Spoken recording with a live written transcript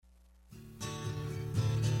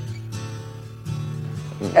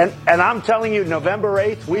And I'm telling you, November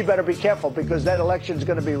 8th, we better be careful because that election is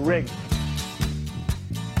going to be rigged.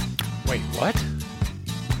 Wait, what?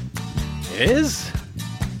 Is?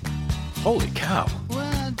 Holy cow. Well,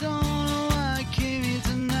 I don't know why I came here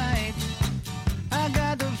tonight. I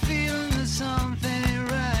got the feeling that something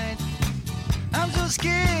ain't right. I'm so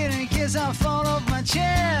scared in case I fall off my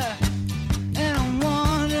chair. And I'm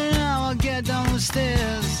wondering how I'll get down the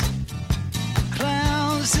stairs.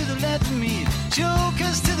 Clowns to the left of me,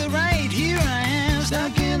 jokers to the right. Here I am,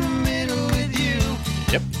 stuck in the middle with you.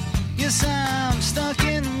 Yep. Yes, I'm stuck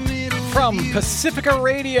in the middle. From Pacifica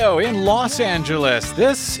Radio in Los Angeles,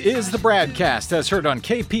 this is the BradCast, as heard on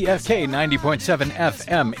KPFK 90.7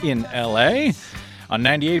 FM in LA, on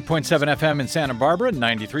 98.7 FM in Santa Barbara,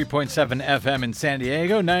 93.7 FM in San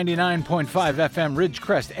Diego, 99.5 FM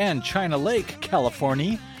Ridgecrest and China Lake,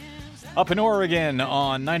 California. Up in Oregon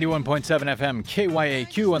on 91.7 FM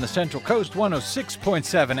KYAQ on the Central Coast,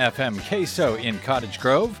 106.7 FM KSO in Cottage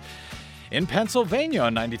Grove. In Pennsylvania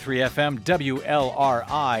on 93 FM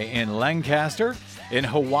WLRI in Lancaster. In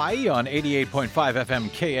Hawaii on 88.5 FM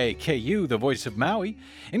KAKU, the voice of Maui.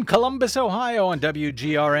 In Columbus, Ohio on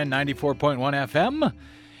WGRN 94.1 FM.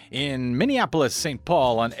 In Minneapolis, St.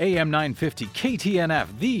 Paul on AM 950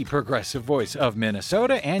 KTNF, the progressive voice of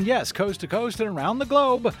Minnesota. And yes, coast to coast and around the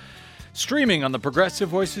globe. Streaming on the Progressive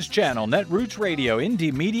Voices channel, Netroots Radio,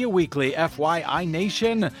 Indie Media Weekly, FYI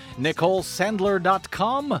Nation,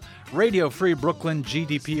 NicoleSandler.com, Radio Free Brooklyn,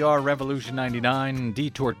 GDPR Revolution 99,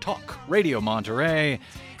 Detour Talk, Radio Monterey,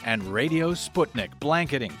 and Radio Sputnik,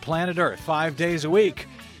 blanketing planet Earth 5 days a week.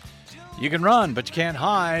 You can run, but you can't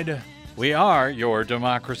hide. We are your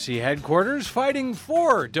democracy headquarters, fighting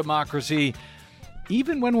for democracy,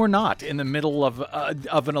 even when we're not in the middle of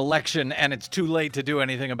an election and it's too late to do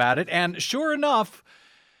anything about it. And sure enough,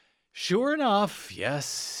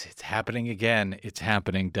 yes, it's happening again. It's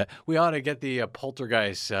happening. We ought to get the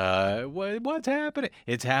poltergeist. What's happening?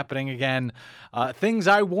 It's happening again. Things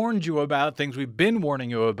I warned you about, things we've been warning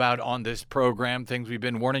you about on this program, things we've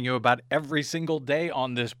been warning you about every single day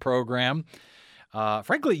on this program.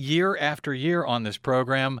 Frankly, year after year on this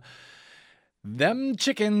program. Them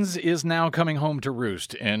chickens is now coming home to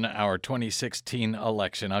roost in our 2016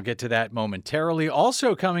 election. I'll get to that momentarily.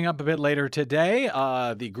 Also coming up a bit later today,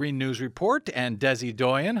 the Green News Report and Desi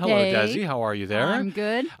Doyen. Hello, hey. Desi. How are you there? I'm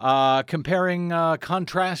good.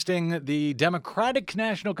 Contrasting the Democratic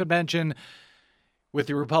National Convention with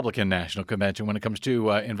the Republican National Convention when it comes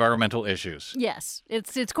to environmental issues. Yes,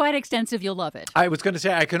 it's quite extensive. You'll love it. I was going to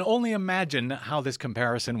say, I can only imagine how this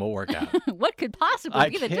comparison will work out. What could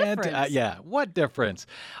possibly be the difference? What difference?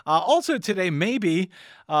 Also today, maybe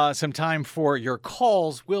some time for your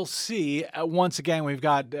calls. We'll see. Once again, we've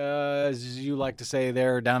got, as you like to say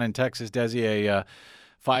there down in Texas, Desi, a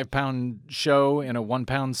 5-pound show in a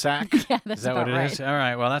 1-pound sack? Yeah, that's Is that about what it right. is? All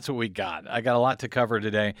right, well, that's what we got. I got a lot to cover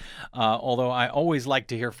today, although I always like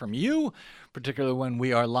to hear from you, particularly when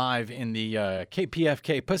we are live in the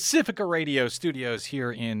KPFK Pacifica Radio studios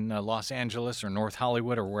here in Los Angeles or North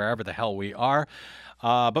Hollywood or wherever the hell we are.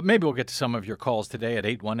 But maybe we'll get to some of your calls today at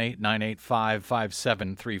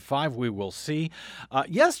 818-985-5735. We will see.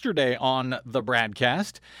 Yesterday on the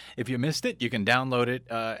BradCast, if you missed it, you can download it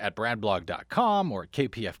at bradblog.com or at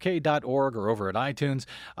kpfk.org or over at iTunes.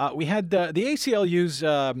 We had the ACLU's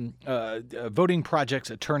Voting Project's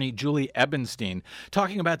attorney, Julie Ebenstein,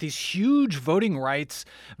 talking about these huge voting rights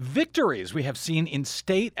victories we have seen in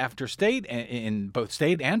state after state, in both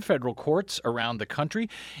state and federal courts around the country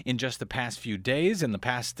in just the past few days. In the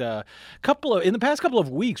past couple of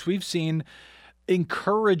weeks, we've seen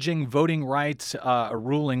encouraging voting rights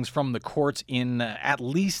rulings from the courts in at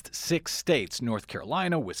least 6 states: North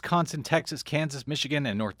Carolina, Wisconsin, Texas, Kansas, Michigan,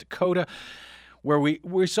 and North Dakota, where we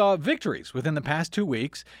saw victories within the past 2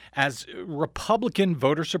 weeks as Republican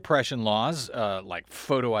voter suppression laws like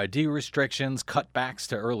photo ID restrictions, cutbacks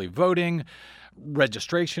to early voting,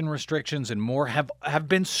 registration restrictions, and more have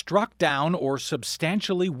been struck down or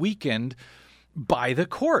substantially weakened by the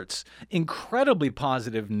courts. Incredibly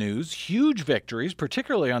positive news, huge victories,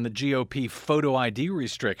 particularly on the GOP photo ID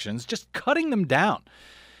restrictions, just cutting them down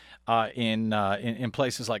in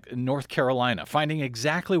places like North Carolina, finding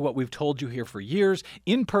exactly what we've told you here for years.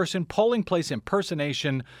 In-person polling place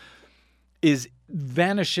impersonation is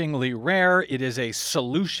vanishingly rare. It is a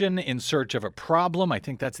solution in search of a problem. I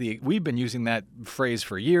think we've been using that phrase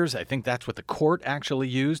for years. I think that's what the court actually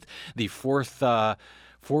used, the Fourth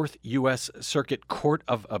U.S. Circuit Court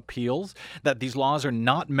of Appeals, that these laws are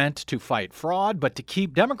not meant to fight fraud, but to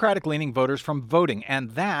keep Democratic-leaning voters from voting.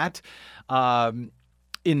 And that,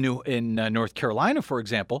 in North Carolina, for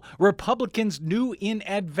example, Republicans knew in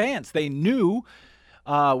advance. They knew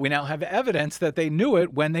we now have evidence that they knew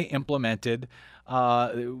it when they implemented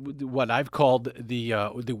what I've called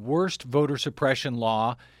the worst voter suppression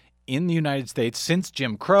law in the United States since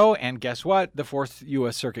Jim Crow. And guess what? The Fourth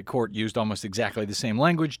U.S. Circuit Court used almost exactly the same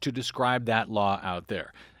language to describe that law out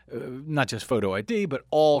there. Not just photo ID, but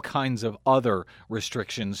all kinds of other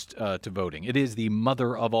restrictions to voting. It is the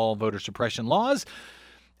mother of all voter suppression laws,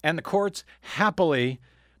 and the courts happily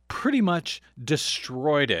pretty much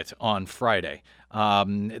destroyed it on Friday.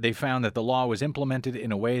 They found that the law was implemented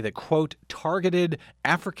in a way that, quote, targeted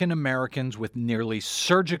African Americans with nearly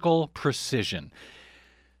surgical precision.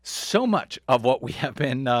 So much of what we have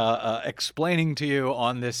been explaining to you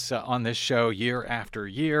on this show year after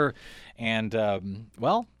year, and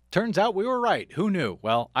well, turns out we were right. Who knew?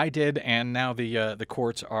 Well, I did, and now the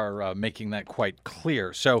courts are making that quite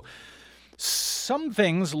clear. So some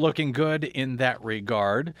things looking good in that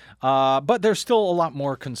regard, but there's still a lot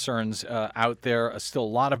more concerns out there. Still a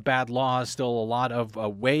lot of bad laws. Still a lot of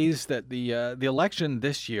ways that the election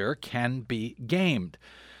this year can be gamed.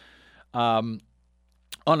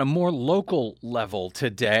 On a more local level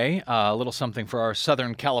today, a little something for our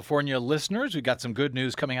Southern California listeners. We got some good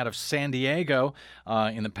news coming out of San Diego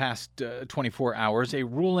in the past 24 hours. A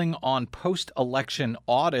ruling on post-election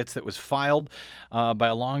audits that was filed by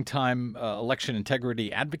a longtime election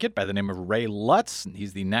integrity advocate by the name of Ray Lutz.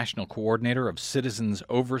 He's the National Coordinator of Citizens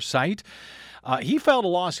Oversight. He filed a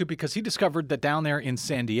lawsuit because he discovered that down there in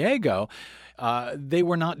San Diego, they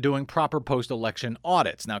were not doing proper post-election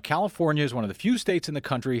audits. Now, California is one of the few states in the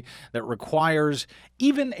country that requires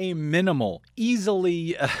even a minimal,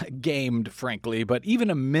 easily gamed, frankly, but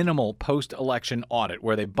even a minimal post-election audit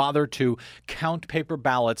where they bother to count paper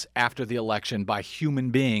ballots after the election by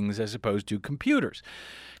human beings as opposed to computers.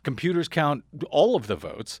 Computers count all of the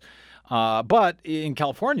votes. But in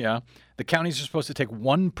California, the counties are supposed to take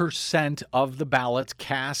 1% of the ballots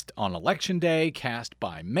cast on Election Day, cast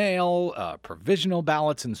by mail, provisional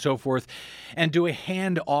ballots, and so forth, and do a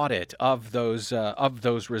hand audit of those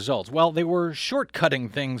results. Well, they were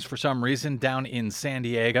shortcutting things for some reason down in San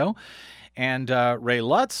Diego. And Ray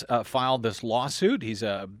Lutz filed this lawsuit. He's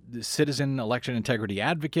a citizen election integrity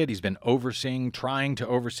advocate. He's been trying to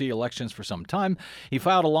oversee elections for some time. He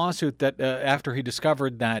filed a lawsuit that after he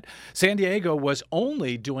discovered that San Diego was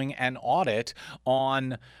only doing an audit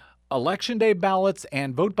on Election Day ballots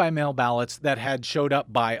and vote-by-mail ballots that had showed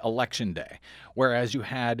up by Election Day, whereas you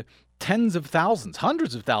had tens of thousands,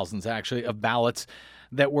 hundreds of thousands actually, of ballots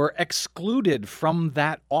that were excluded from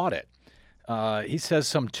that audit. He says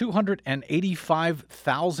some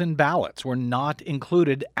 285,000 ballots were not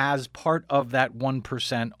included as part of that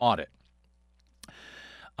 1% audit.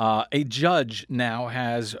 A judge now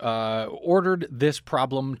has ordered this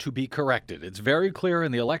problem to be corrected. It's very clear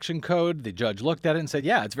in the election code. The judge looked at it and said,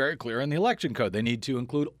 yeah, it's very clear in the election code. They need to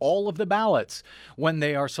include all of the ballots when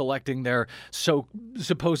they are selecting their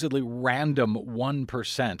supposedly random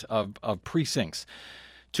 1% of precincts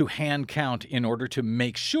to hand count in order to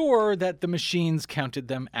make sure that the machines counted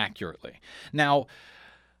them accurately. Now,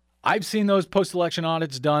 I've seen those post-election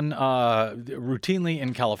audits done routinely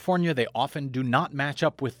in California. They often do not match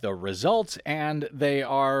up with the results, and the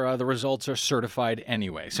results are certified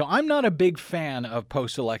anyway. So I'm not a big fan of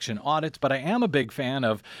post-election audits, but I am a big fan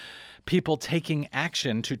of people taking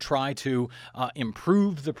action to try to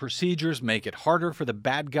improve the procedures, make it harder for the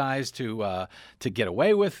bad guys to get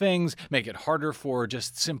away with things, make it harder for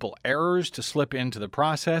just simple errors to slip into the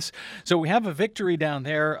process. So we have a victory down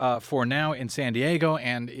there for now in San Diego,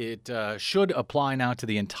 and it should apply now to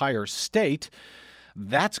the entire state.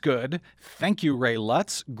 That's good. Thank you, Ray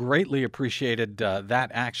Lutz. Greatly appreciated that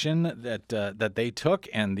action that they took,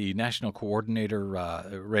 and the national coordinator,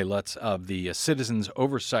 Ray Lutz, of the Citizens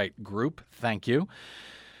Oversight Group. Thank you.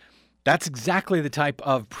 That's exactly the type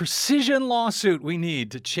of precision lawsuit we need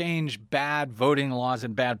to change bad voting laws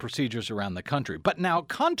and bad procedures around the country. But now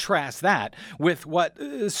contrast that with what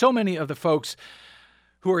so many of the folks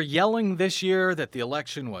who are yelling this year that the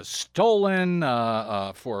election was stolen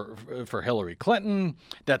for Hillary Clinton,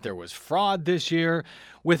 that there was fraud this year,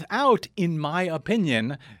 without, in my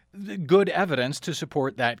opinion, good evidence to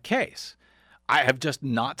support that case. I have just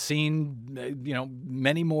not seen,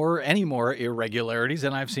 any more irregularities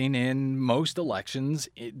than I've seen in most elections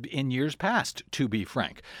in years past, to be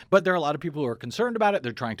frank. But there are a lot of people who are concerned about it.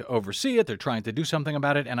 They're trying to oversee it. They're trying to do something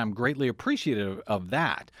about it, and I'm greatly appreciative of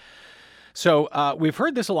that. So we've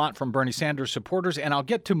heard this a lot from Bernie Sanders supporters, and I'll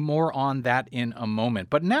get to more on that in a moment.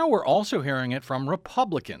 But now we're also hearing it from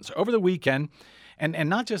Republicans. Over the weekend, and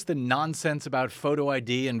not just the nonsense about photo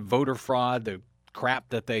ID and voter fraud, the crap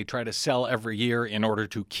that they try to sell every year in order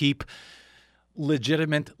to keep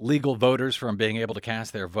legitimate legal voters from being able to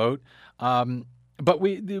cast their vote. But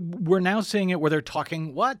we're now seeing it where they're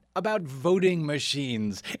talking, about voting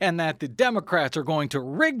machines, and that the Democrats are going to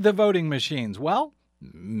rig the voting machines. Well,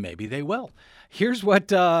 maybe they will. Here's what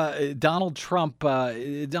Donald Trump's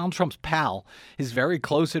pal, his very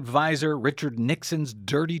close advisor, Richard Nixon's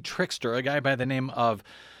dirty trickster, a guy by the name of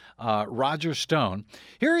Roger Stone.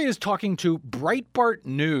 Here he is talking to Breitbart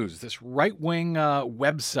News, this right-wing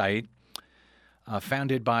website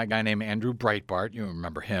founded by a guy named Andrew Breitbart. You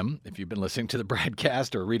remember him if you've been listening to the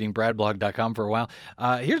BradCast or reading BradBlog.com for a while.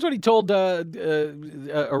 Here's what he told a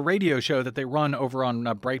radio show that they run over on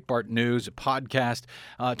Breitbart News, a podcast,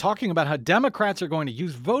 talking about how Democrats are going to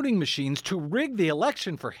use voting machines to rig the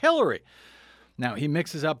election for Hillary. Now, he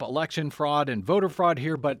mixes up election fraud and voter fraud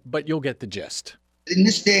here, but you'll get the gist. In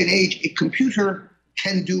this day and age, a computer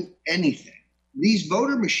can do anything. These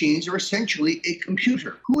voter machines are essentially a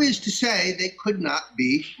computer. Who is to say they could not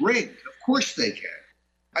be rigged? Of course they can.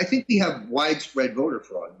 I think we have widespread voter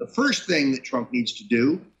fraud. The first thing that Trump needs to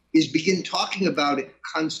do is begin talking about it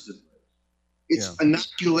constantly. It's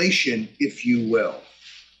inoculation, if you will.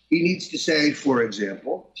 He needs to say, for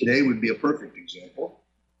example, today would be a perfect example,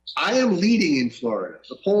 I am leading in Florida.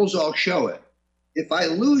 The polls all show it. If I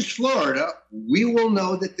lose Florida, we will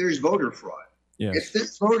know that there's voter fraud. Yes. If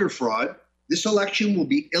there's voter fraud, this election will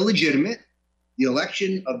be illegitimate. The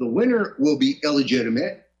election of the winner will be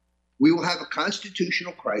illegitimate. We will have a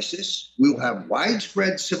constitutional crisis. We will have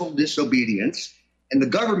widespread civil disobedience, and the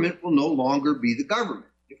government will no longer be the government.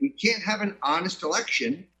 If we can't have an honest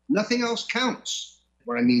election, nothing else counts.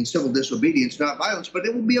 When I mean civil disobedience, not violence, but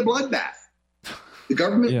it will be a bloodbath. The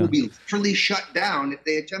government will be literally shut down if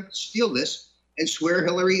they attempt to steal this and swear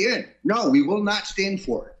Hillary in. No, we will not stand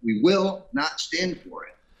for it. We will not stand for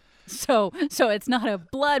it. So it's not a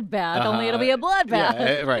bloodbath, only it'll be a bloodbath.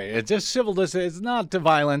 Yeah, right. It's just civil disobedience. It's not to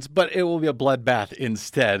violence, but it will be a bloodbath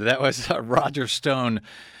instead. That was Roger Stone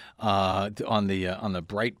on the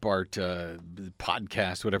Breitbart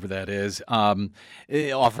podcast, whatever that is,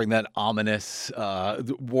 offering that ominous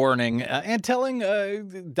warning and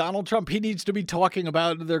telling Donald Trump he needs to be talking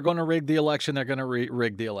about they're going to rig the election. They're going to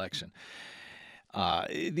rig the election.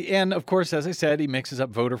 And of course, as I said, he mixes up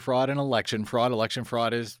voter fraud and election fraud. Election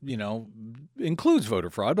fraud is, includes voter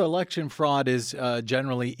fraud, but election fraud is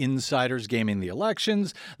generally insiders gaming the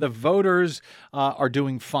elections. The voters are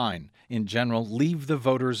doing fine in general. Leave the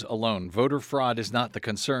voters alone. Voter fraud is not the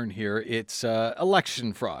concern here. It's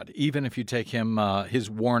election fraud, even if you take his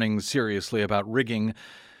warnings seriously about rigging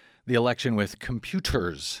the election with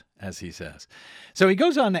computers, as he says. So he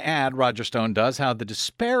goes on to add, Roger Stone does, how the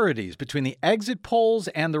disparities between the exit polls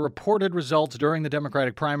and the reported results during the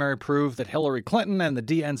Democratic primary prove that Hillary Clinton and the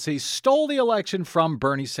DNC stole the election from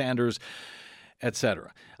Bernie Sanders,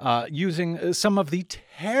 etc., using some of the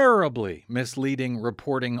terribly misleading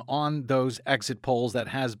reporting on those exit polls that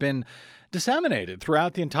has been disseminated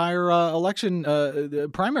throughout the entire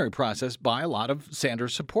election primary process by a lot of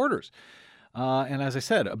Sanders supporters. And as I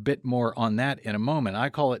said, a bit more on that in a moment. I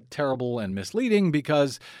call it terrible and misleading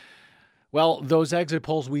because, well, those exit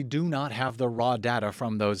polls, we do not have the raw data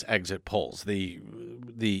from those exit polls. The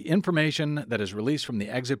information that is released from the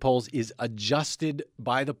exit polls is adjusted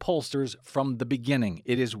by the pollsters from the beginning.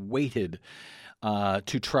 It is weighted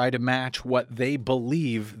to try to match what they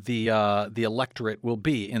believe the electorate will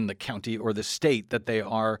be in the county or the state that they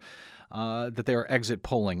are exit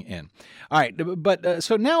polling in. All right, but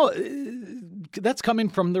so now that's coming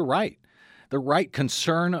from the right. The right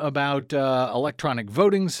concern about electronic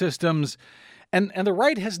voting systems, and the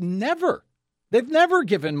right they've never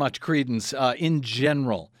given much credence in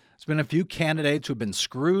general. There's been a few candidates who've been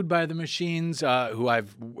screwed by the machines, who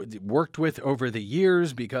I've worked with over the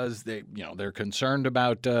years because they're concerned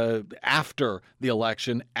about after the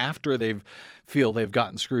election, after they've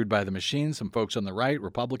gotten screwed by the machines. Some folks on the right,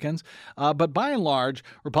 Republicans, but by and large,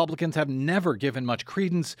 Republicans have never given much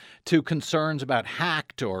credence to concerns about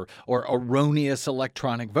hacked or erroneous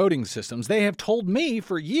electronic voting systems. They have told me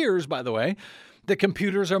for years, by the way, that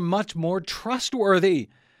computers are much more trustworthy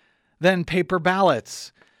than paper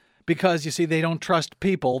ballots. Because, you see, they don't trust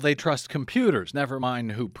people, they trust computers, never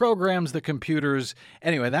mind who programs the computers.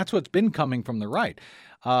 Anyway, that's what's been coming from the right.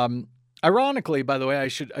 Ironically, by the way, I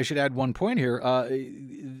should add one point here,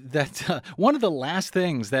 that one of the last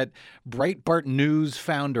things that Breitbart News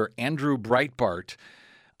founder Andrew Breitbart,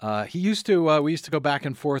 we used to go back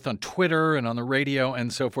and forth on Twitter and on the radio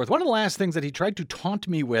and so forth. One of the last things that he tried to taunt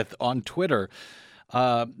me with on Twitter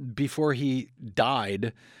before he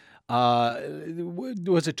died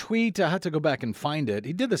was a tweet. I had to go back and find it.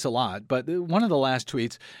 He did this a lot, but one of the last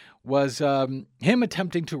tweets was him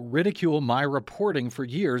attempting to ridicule my reporting for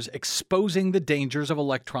years, exposing the dangers of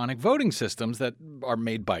electronic voting systems that are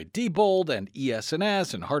made by Diebold and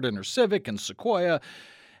ES&S and Hardiner Civic and Sequoia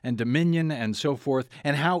and Dominion and so forth,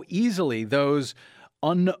 and how easily those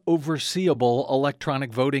unoverseeable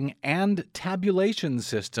electronic voting and tabulation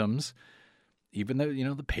systems, even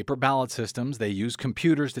the paper ballot systems, they use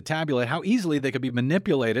computers to tabulate, how easily they could be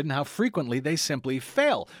manipulated and how frequently they simply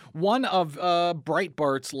fail. One of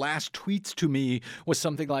Breitbart's last tweets to me was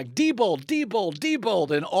something like, Diebold, Diebold, Diebold,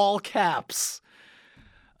 in all caps.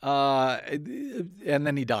 And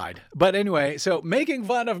then he died. But anyway, so making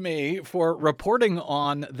fun of me for reporting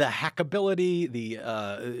on the hackability,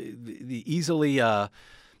 the easily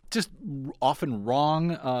just often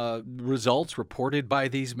wrong results reported by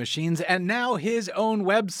these machines, and now his own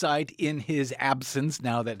website, in his absence,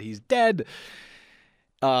 now that he's dead,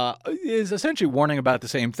 is essentially warning about the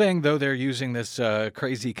same thing, though they're using this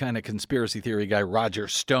crazy kind of conspiracy theory guy, Roger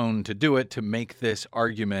Stone, to do it, to make this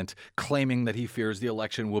argument, claiming that he fears the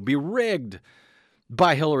election will be rigged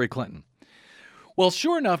by Hillary Clinton. Well,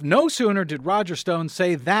 sure enough, no sooner did Roger Stone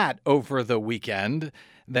say that over the weekend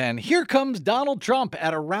than here comes Donald Trump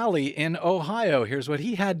at a rally in Ohio. Here's what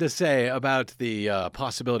he had to say about the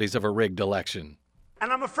possibilities of a rigged election.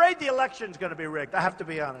 And I'm afraid the election's going to be rigged, I have to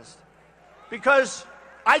be honest. Because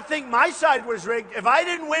I think my side was rigged. If I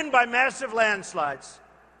didn't win by massive landslides,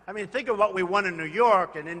 I mean, think of what we won in New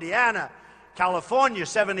York and Indiana, California,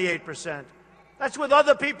 78%. That's with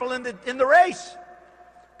other people in the race.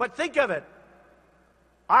 But think of it.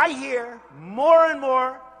 I hear more and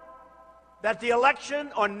more that the election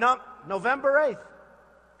on November 8th,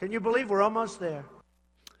 can you believe we're almost there?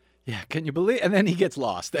 Yeah, can you believe? And then he gets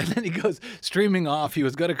lost. And then he goes streaming off. He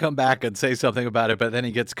was going to come back and say something about it, but then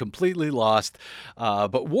he gets completely lost.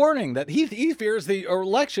 But warning that he fears the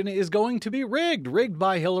election is going to be rigged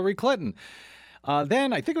by Hillary Clinton.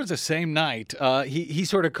 Then, I think it was the same night, he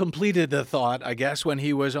sort of completed the thought, I guess, when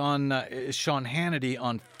he was on Sean Hannity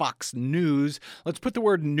on Fox News. Let's put the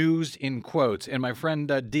word news in quotes. And my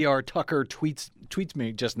friend D.R. Tucker tweets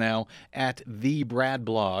me just now at the Brad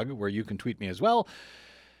blog, where you can tweet me as well,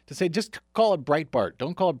 to say just call it Breitbart.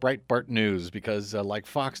 Don't call it Breitbart News because, like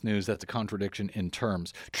Fox News, that's a contradiction in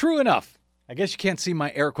terms. True enough. I guess you can't see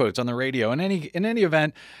my air quotes on the radio. In any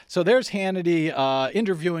event, so there's Hannity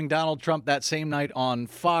interviewing Donald Trump that same night on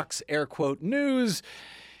Fox air quote news.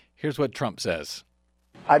 Here's what Trump says.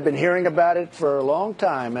 I've been hearing about it for a long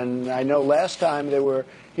time, and I know last time you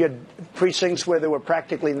had precincts where there were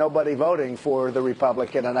practically nobody voting for the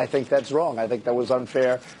Republican, and I think that's wrong. I think that was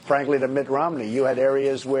unfair, frankly, to Mitt Romney. You had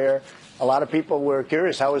areas where a lot of people were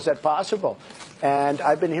curious, how is that possible? And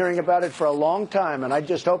I've been hearing about it for a long time, and I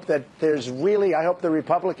just hope that I hope the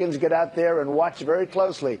Republicans get out there and watch very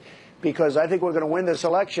closely, because I think we're going to win this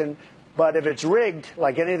election. But if it's rigged,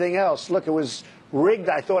 like anything else, look, it was rigged,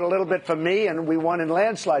 I thought, a little bit for me, and we won in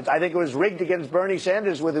landslides. I think it was rigged against Bernie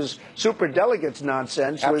Sanders with his super delegates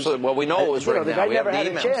nonsense. Absolutely. Well, we know it was rigged the now. guy We never have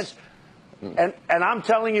had the a emails. chance. And I'm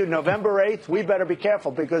telling you, November 8th, we better be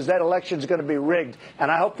careful, because that election's going to be rigged. And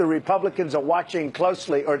I hope the Republicans are watching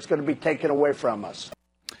closely, or it's going to be taken away from us.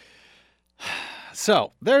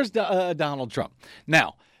 So there's Donald Trump.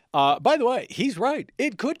 Now, by the way, he's right.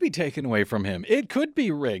 It could be taken away from him. It could be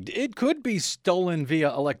rigged. It could be stolen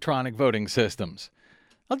via electronic voting systems.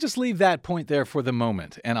 I'll just leave that point there for the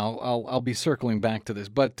moment, and I'll be circling back to this.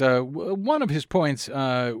 But one of his points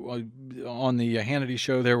on the Hannity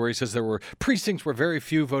show there, where he says there were precincts where very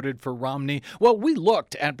few voted for Romney. Well, we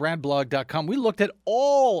looked at BradBlog.com. We looked at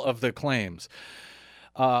all of the claims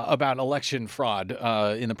about election fraud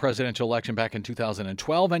in the presidential election back in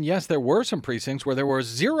 2012. And yes, there were some precincts where there were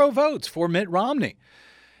 0 votes for Mitt Romney.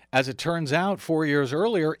 As it turns out, 4 years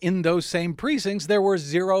earlier, in those same precincts, there were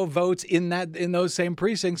 0 votes in those same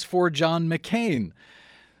precincts for John McCain.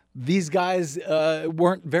 These guys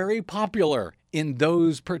weren't very popular in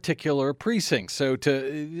those particular precincts.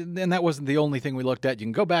 And that wasn't the only thing we looked at. You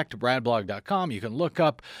can go back to bradblog.com. You can look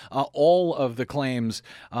up all of the claims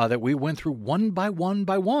that we went through one by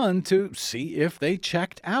one to see if they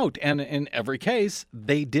checked out. And in every case,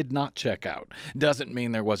 they did not check out. Doesn't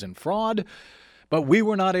mean there wasn't fraud. But we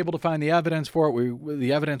were not able to find the evidence for it.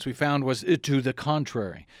 The evidence we found was to the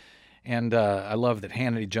contrary. And I love that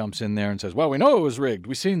Hannity jumps in there and says, well, we know it was rigged.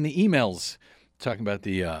 We've seen the emails, talking about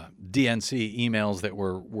the DNC emails that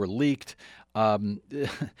were leaked.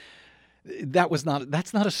 That's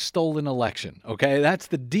not a stolen election, okay? That's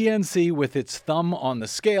the DNC with its thumb on the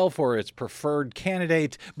scale for its preferred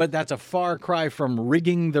candidate, but that's a far cry from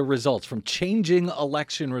rigging the results, from changing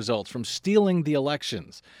election results, from stealing the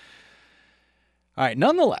elections. All right,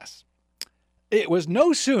 nonetheless, It was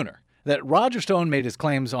no sooner that Roger Stone made his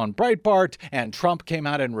claims on Breitbart and Trump came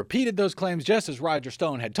out and repeated those claims just as Roger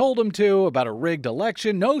Stone had told him to about a rigged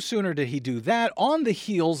election. No sooner did he do that on the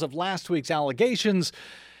heels of last week's allegations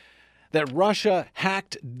that Russia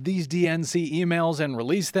hacked these DNC emails and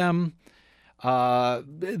released them.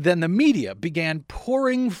 Then the media began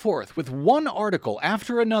pouring forth with one article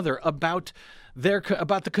after another about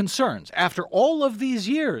the concerns after all of these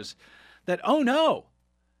years that, oh no,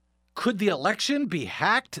 could the election be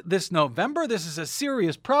hacked this November? This is a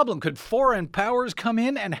serious problem. Could foreign powers come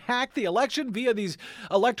in and hack the election via these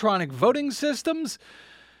electronic voting systems?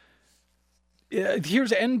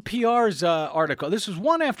 Here's NPR's article. This is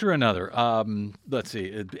one after another. Let's see.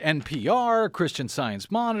 NPR, Christian Science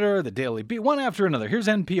Monitor, the Daily Beat, one after another. Here's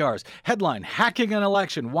NPR's headline, Hacking an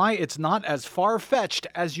Election, Why It's Not As Far-Fetched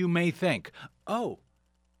As You May Think. Oh,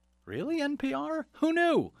 really, NPR? Who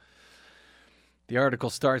knew? The article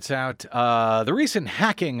starts out, the recent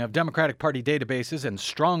hacking of Democratic Party databases and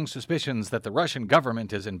strong suspicions that the Russian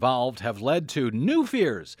government is involved have led to new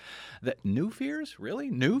fears. New fears? Really?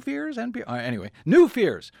 New fears? Anyway, new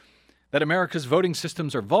fears that America's voting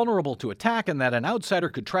systems are vulnerable to attack and that an outsider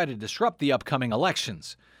could try to disrupt the upcoming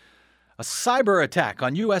elections. A cyber attack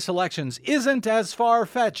on U.S. elections isn't as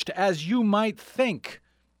far-fetched as you might think.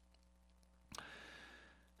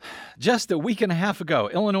 Just a week and a half ago,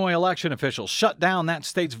 Illinois election officials shut down that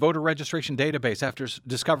state's voter registration database after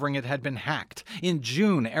discovering it had been hacked. In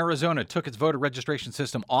June, Arizona took its voter registration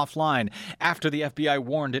system offline after the FBI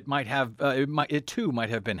warned it too might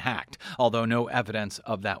have been hacked, although no evidence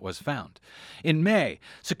of that was found. In May,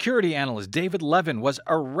 security analyst David Levin was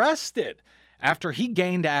arrested after he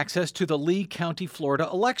gained access to the Lee County, Florida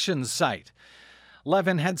elections site.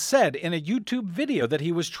 Levin had said in a YouTube video that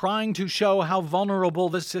he was trying to show how vulnerable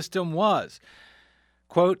the system was.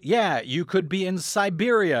 Quote, yeah, you could be in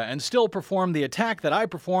Siberia and still perform the attack that I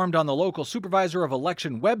performed on the local supervisor of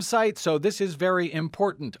election website, so this is very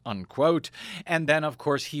important, unquote. And then, of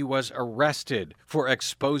course, he was arrested for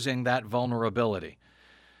exposing that vulnerability.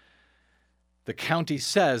 The county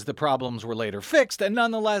says the problems were later fixed, and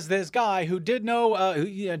nonetheless, this guy who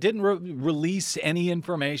didn't release any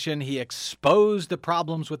information, he exposed the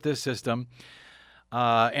problems with this system,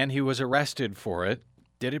 and he was arrested for it.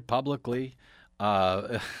 Did it publicly.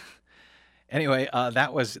 Anyway,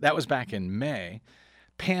 that was back in May.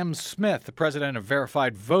 Pam Smith, the president of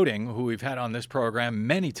Verified Voting, who we've had on this program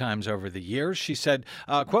many times over the years, she said,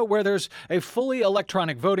 quote, where there's a fully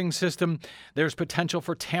electronic voting system, there's potential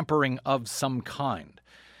for tampering of some kind.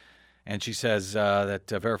 And she says that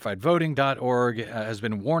verifiedvoting.org has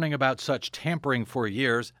been warning about such tampering for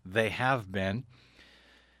years. They have been.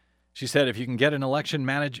 She said if you can get an election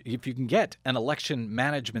management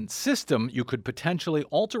system, you could potentially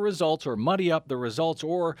alter results or muddy up the results,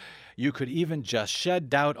 or you could even just shed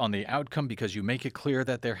doubt on the outcome because you make it clear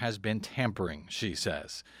that there has been tampering, she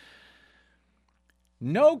says.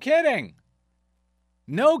 No kidding.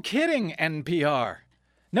 No kidding, NPR.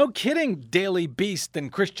 No kidding, Daily Beast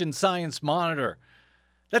and Christian Science Monitor.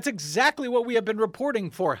 That's exactly what we have been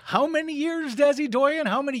reporting for how many years, Desi Doyen?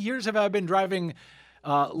 How many years have I been driving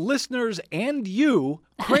listeners and you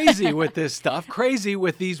crazy with this stuff, crazy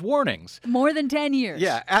with these warnings? More than 10 years.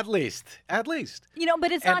 Yeah, at least.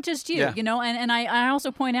 But it's not just you, and I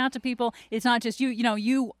also point out to people, it's not just you.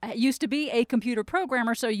 You used to be a computer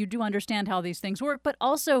programmer, so you do understand how these things work, but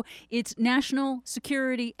also it's national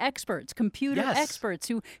security experts, computer experts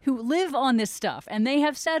who live on this stuff, and they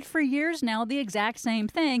have said for years now the exact same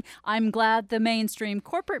thing. I'm glad the mainstream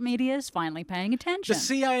corporate media is finally paying attention. The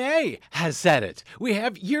CIA has said it. We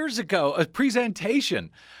have years ago a presentation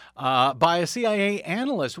by a CIA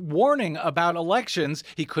analyst warning about elections.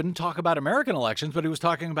 He couldn't talk about American elections, but he was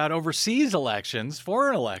talking about overseas elections,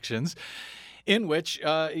 foreign elections, in which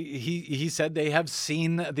he said they have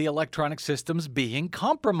seen the electronic systems being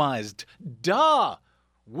compromised. Duh!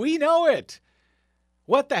 We know it.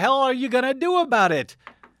 What the hell are you going to do about it,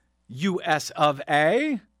 US of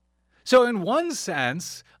A? So in one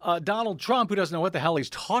sense, Donald Trump, who doesn't know what the hell he's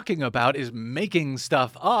talking about, is making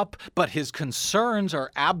stuff up, but his concerns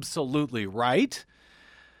are absolutely right.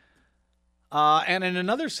 And in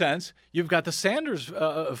another sense, you've got the Sanders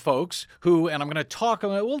folks who, and I'm going to talk,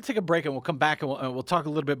 we'll take a break and we'll come back and we'll talk a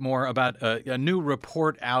little bit more about a new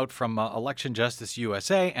report out from Election Justice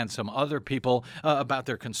USA and some other people about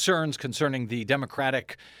their concerns concerning the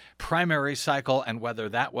Democratic primary cycle and whether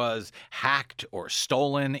that was hacked or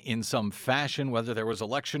stolen in some fashion, whether there was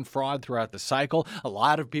election fraud throughout the cycle. A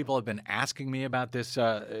lot of people have been asking me about this,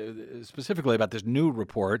 specifically about this new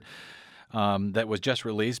report. that was just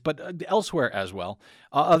released, but elsewhere as well,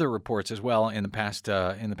 other reports as well in the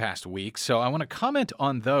past week. So I want to comment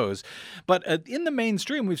on those. But in the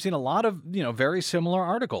mainstream, we've seen a lot of very similar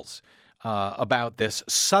articles about this.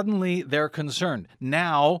 Suddenly, they're concerned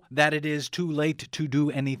now that it is too late to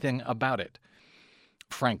do anything about it.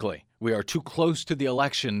 Frankly, we are too close to the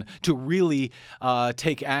election to really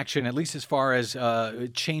take action, at least as far as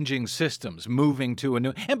changing systems, moving to a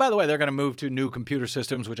new. And by the way, they're going to move to new computer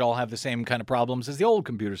systems, which all have the same kind of problems as the old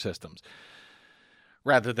computer systems,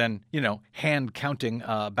 rather than hand counting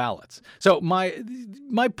ballots. So my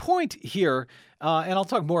point here, and I'll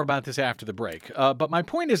talk more about this after the break. But my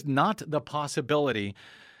point is not the possibility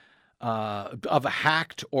of a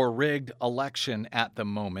hacked or rigged election at the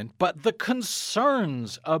moment, but the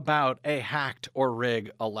concerns about a hacked or rigged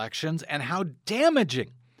elections and how damaging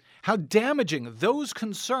those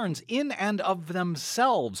concerns in and of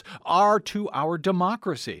themselves are to our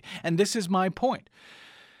democracy. And this is my point.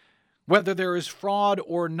 Whether there is fraud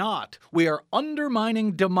or not, we are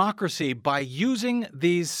undermining democracy by using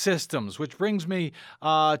these systems, which brings me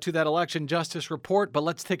to that election justice report. But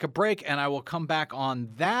let's take a break, and I will come back on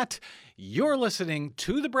that. You're listening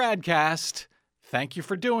to the BradCast. Thank you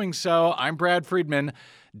for doing so. I'm Brad Friedman.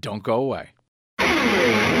 Don't go away.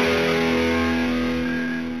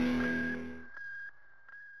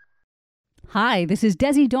 Hi, this is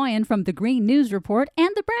Desi Doyen from the Green News Report and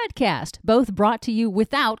the BradCast, both brought to you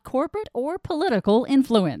without corporate or political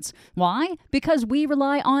influence. Why? Because we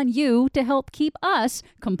rely on you to help keep us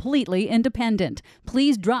completely independent.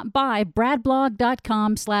 Please drop by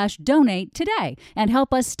bradblog.com/donate today and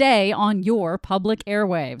help us stay on your public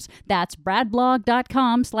airwaves. That's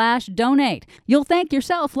bradblog.com/donate. You'll thank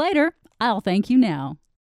yourself later. I'll thank you now.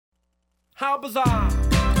 How bizarre!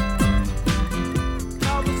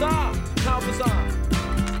 How bizarre! How bizarre!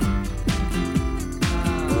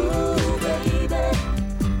 Ooh, baby,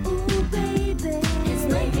 it's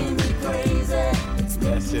making me crazy.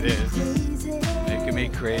 Yes, it is. Making me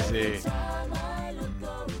crazy.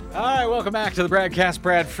 All right, welcome back to the BradCast.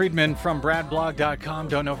 Brad Friedman from bradblog.com.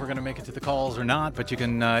 Don't know if we're going to make it to the calls or not, but you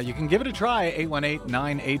can give it a try.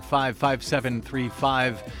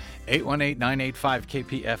 818-985-5735.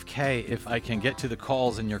 818-985-KPFK. If I can get to the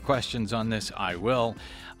calls and your questions on this, I will.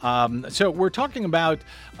 So we're talking about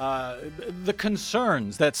the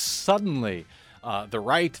concerns that suddenly the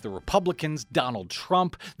right, the Republicans, Donald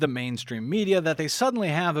Trump, the mainstream media, that they suddenly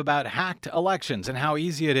have about hacked elections and how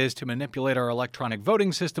easy it is to manipulate our electronic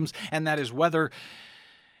voting systems, and that is whether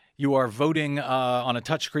you are voting on a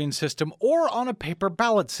touchscreen system or on a paper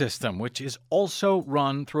ballot system, which is also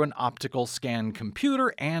run through an optical scan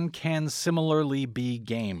computer and can similarly be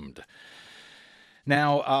gamed.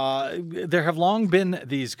 Now, there have long been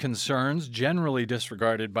these concerns, generally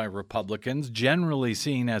disregarded by Republicans, generally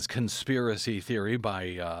seen as conspiracy theory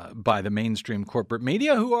by the mainstream corporate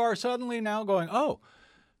media, who are suddenly now going, oh,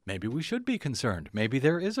 maybe we should be concerned. Maybe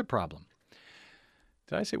there is a problem.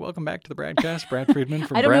 Did I say welcome back to the BradCast? Brad Friedman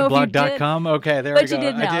from bradblog.com. Okay, there we go. But you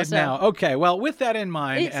did now. I did now. Okay, well, with that in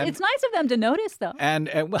mind. It's nice of them to notice, though. And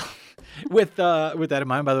well, with that in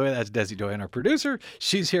mind, by the way, that's Desi Doyen, our producer.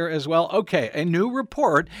 She's here as well. Okay, a new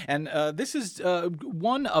report, and this is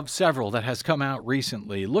one of several that has come out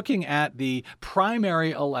recently, looking at the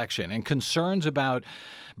primary election and concerns about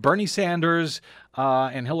Bernie Sanders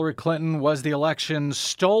and Hillary Clinton. Was the election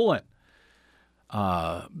stolen?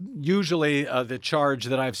 Usually the charge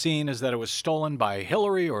that I've seen is that it was stolen by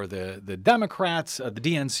Hillary or the Democrats, the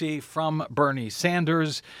DNC, from Bernie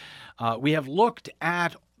Sanders. We have looked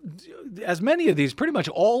at as many of these, pretty much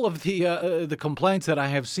all of the complaints that I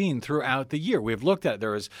have seen throughout the year. We've looked at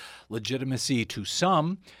there is legitimacy to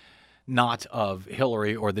some, not of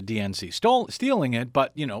Hillary or the DNC stealing it,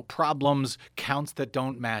 but, problems, counts that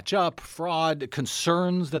don't match up, fraud,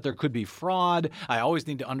 concerns that there could be fraud. I always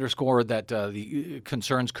need to underscore that the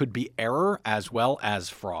concerns could be error as well as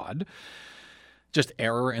fraud. Just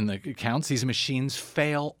error in the counts. These machines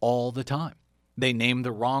fail all the time. They name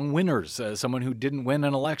the wrong winners. Someone who didn't win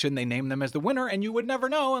an election, they name them as the winner, and you would never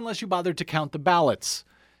know unless you bothered to count the ballots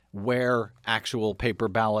where actual paper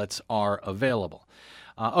ballots are available.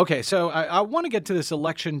 Okay, so I want to get to this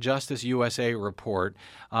Election Justice USA report,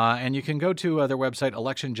 and you can go to their website,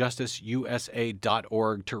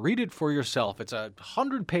 electionjusticeusa.org, to read it for yourself. It's a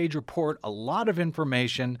 100-page report, a lot of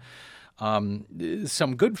information,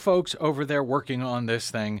 Some good folks over there working on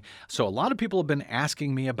this thing. So a lot of people have been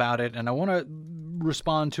asking me about it, and I want to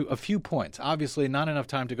respond to a few points. Obviously, not enough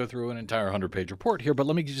time to go through an entire 100-page report here, but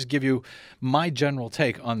let me just give you my general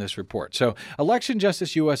take on this report. So Election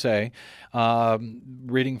Justice USA,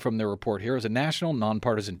 reading from their report here, is a national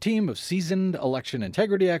nonpartisan team of seasoned election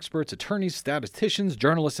integrity experts, attorneys, statisticians,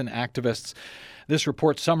 journalists, and activists. This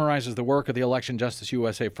report summarizes the work of the Election Justice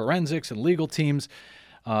USA forensics and legal teams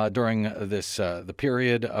during the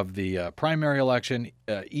period of the primary election.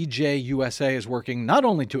 EJUSA is working not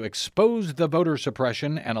only to expose the voter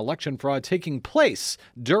suppression and election fraud taking place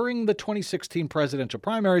during the 2016 presidential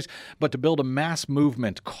primaries, but to build a mass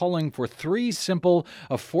movement calling for 3 simple,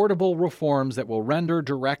 affordable reforms that will render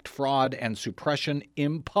direct fraud and suppression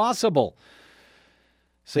impossible,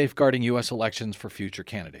 safeguarding U.S. elections for future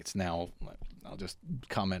candidates. Now, I'll just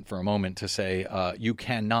comment for a moment to say you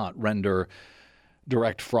cannot render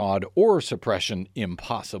direct fraud or suppression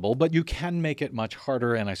impossible, but you can make it much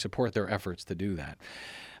harder, and I support their efforts to do that.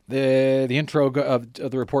 The intro of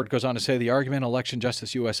the report goes on to say the argument Election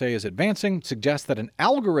Justice USA is advancing suggests that an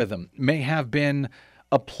algorithm may have been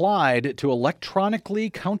applied to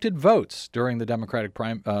electronically counted votes during the Democratic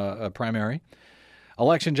primary.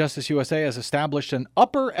 Election Justice USA has established an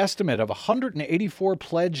upper estimate of 184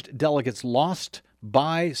 pledged delegates lost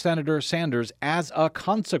by Senator Sanders as a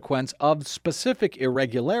consequence of specific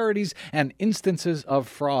irregularities and instances of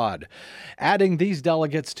fraud. Adding these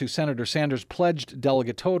delegates to Senator Sanders' pledged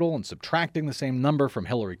delegate total and subtracting the same number from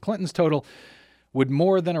Hillary Clinton's total would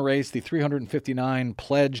more than erase the 359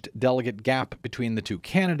 pledged delegate gap between the two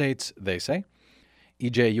candidates, they say.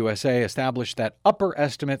 EJUSA established that upper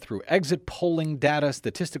estimate through exit polling data,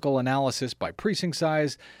 statistical analysis by precinct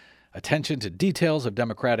size, attention to details of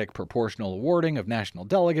Democratic proportional awarding of national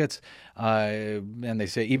delegates, and they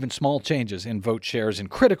say even small changes in vote shares in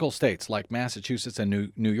critical states like Massachusetts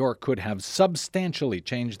and New York could have substantially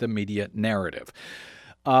changed the media narrative.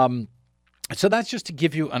 So that's just to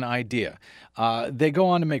give you an idea. They go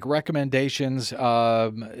on to make recommendations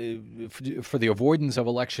for the avoidance of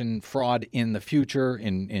election fraud in the future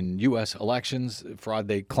in U.S. elections, fraud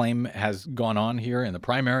they claim has gone on here in the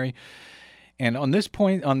primary. And on this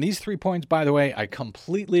point, on these 3 points, by the way, I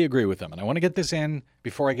completely agree with them. And I want to get this in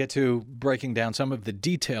before I get to breaking down some of the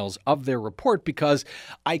details of their report, because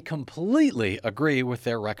I completely agree with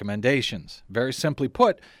their recommendations. Very simply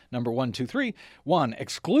put, number 1, 2, 3. 1,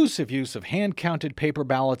 exclusive use of hand-counted paper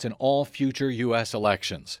ballots in all future U.S.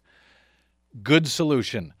 elections. Good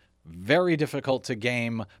solution. Very difficult to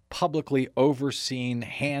game, publicly overseen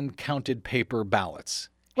hand-counted paper ballots.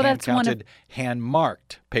 Well, that's hand-counted,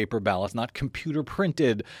 hand-marked paper ballots, not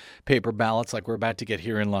computer-printed paper ballots like we're about to get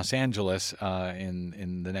here in Los Angeles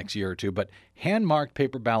in the next year or two, but hand-marked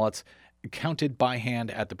paper ballots counted by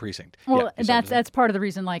hand at the precinct. Well, that's part of the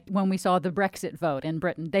reason, like when we saw the Brexit vote in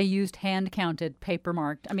Britain, they used hand-marked paper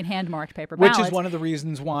ballots. Which is one of the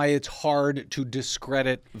reasons why it's hard to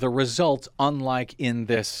discredit the results, unlike in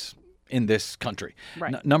this country.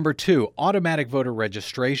 Right. Number 2, automatic voter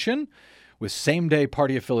registration, with same-day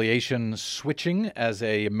party affiliation switching as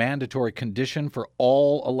a mandatory condition for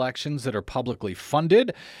all elections that are publicly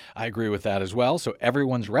funded. I agree with that as well. So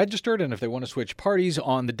everyone's registered, and if they want to switch parties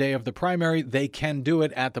on the day of the primary, they can do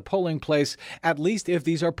it at the polling place, at least if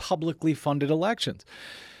these are publicly funded elections.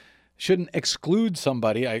 Shouldn't exclude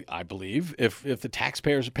somebody, I believe, if the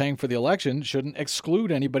taxpayers are paying for the election, shouldn't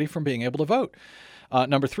exclude anybody from being able to vote.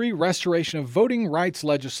 Number 3, restoration of voting rights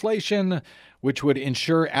legislation, which would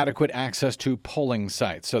ensure adequate access to polling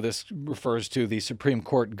sites. So this refers to the Supreme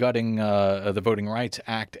Court gutting the Voting Rights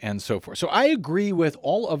Act and so forth. So I agree with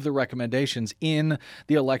all of the recommendations in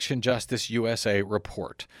the Election Justice USA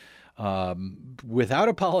report, without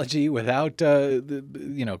apology, without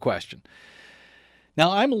question.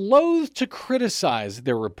 Now, I'm loath to criticize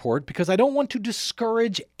their report because I don't want to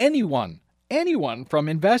discourage anyone from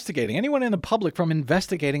investigating, anyone in the public from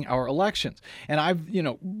investigating our elections. And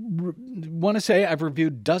want to say I've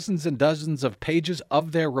reviewed dozens and dozens of pages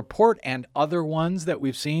of their report and other ones that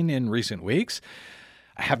we've seen in recent weeks.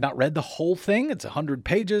 I have not read the whole thing. It's 100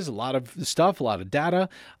 pages, a lot of stuff, a lot of data,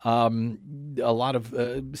 a lot of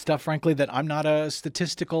stuff, frankly, that I'm not a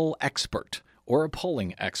statistical expert or a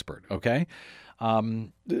polling expert, okay?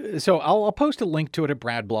 So I'll post a link to it at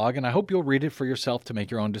Brad Blog, and I hope you'll read it for yourself to make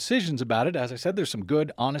your own decisions about it. As I said, there's some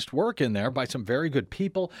good, honest work in there by some very good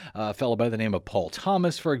people. A fellow by the name of Paul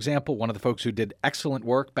Thomas, for example, one of the folks who did excellent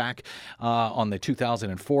work back on the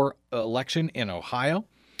 2004 election in Ohio.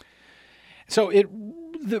 So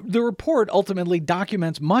the report ultimately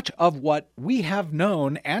documents much of what we have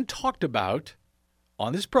known and talked about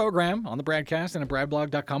on this program, on the BradCast and at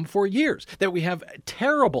BradBlog.com for years, that we have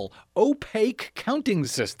terrible, opaque counting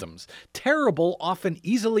systems, terrible, often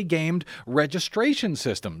easily gamed registration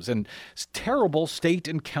systems, and terrible state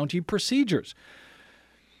and county procedures.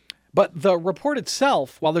 But the report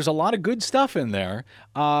itself, while there's a lot of good stuff in there,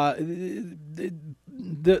 the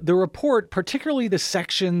report, particularly the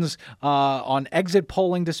sections on exit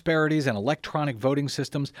polling disparities and electronic voting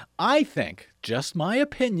systems, I think, just my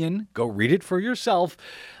opinion, go read it for yourself,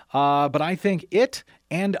 but I think it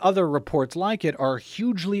and other reports like it are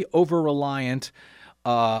hugely over-reliant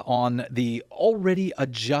on the already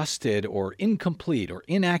adjusted or incomplete or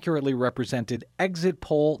inaccurately represented exit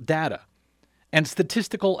poll data and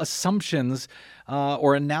statistical assumptions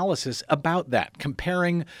or analysis about that,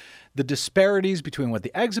 comparing the disparities between what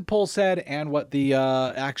the exit poll said and what the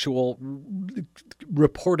actual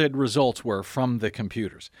reported results were from the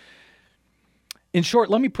computers. In short,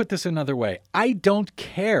 let me put this another way. I don't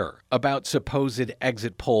care about supposed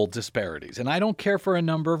exit poll disparities, and I don't care for a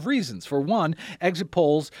number of reasons. For one, exit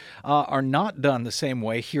polls are not done the same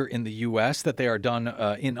way here in the U.S. that they are done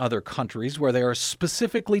in other countries, where they are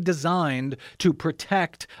specifically designed to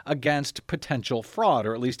protect against potential fraud,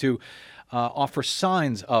 or at least to offer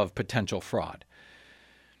signs of potential fraud.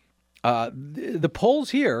 The polls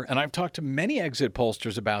here, and I've talked to many exit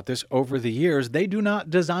pollsters about this over the years, they do not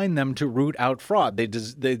design them to root out fraud. They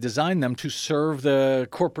design them to serve the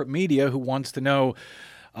corporate media who wants to know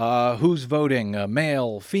who's voting,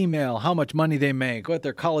 male, female, how much money they make, what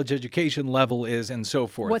their college education level is, and so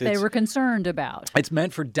forth. What they were concerned about. It's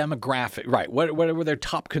meant for demographic, right? What were their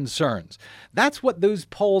top concerns? That's what those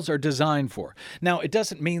polls are designed for. Now, it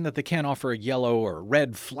doesn't mean that they can't offer a yellow or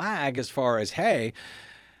red flag as far as, hey,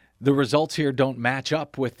 the results here don't match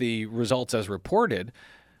up with the results as reported,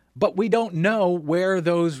 but we don't know where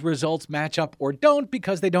those results match up or don't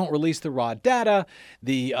because they don't release the raw data.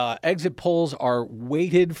 The exit polls are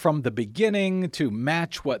weighted from the beginning to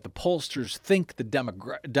match what the pollsters think the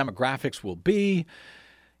demographics will be.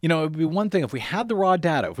 You know, it would be one thing if we had the raw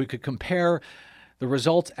data, if we could compare the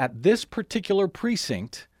results at this particular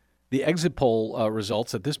precinct, the exit poll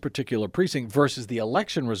results at this particular precinct versus the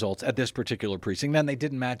election results at this particular precinct, then they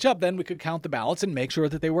didn't match up, then we could count the ballots and make sure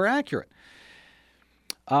that they were accurate.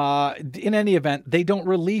 In any event, they don't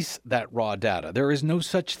release that raw data. There is no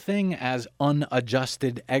such thing as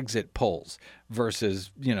unadjusted exit polls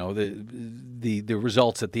versus, you know, the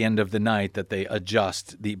results at the end of the night that they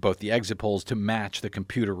adjust both the exit polls to match the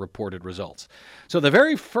computer reported results. So the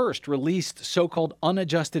very first released so-called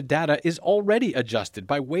unadjusted data is already adjusted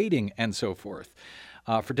by weighting and so forth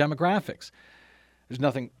for demographics. There's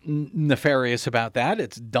nothing nefarious about that.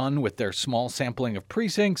 It's done with their small sampling of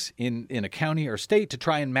precincts in a county or state to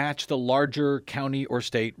try and match the larger county or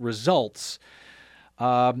state results.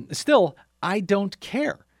 Still, I don't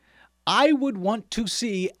care. I would want to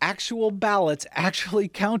see actual ballots actually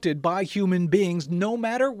counted by human beings, no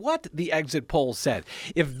matter what the exit poll said.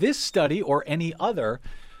 If this study or any other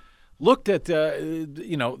looked at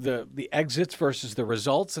the exits versus the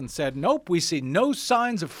results and said, nope, we see no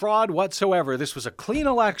signs of fraud whatsoever, this was a clean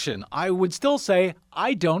election, I would still say,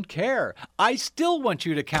 I don't care. I still want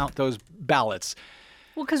you to count those ballots.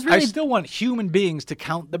 Well, because really, I still want human beings to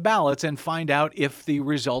count the ballots and find out if the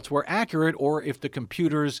results were accurate or if the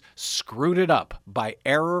computers screwed it up by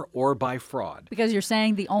error or by fraud. Because you're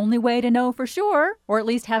saying the only way to know for sure, or at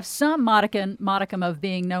least have some modicum of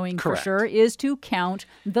being knowing Correct. for sure, is to count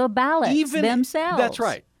the ballots themselves. That's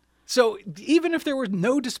right. So even if there were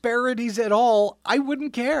no disparities at all, I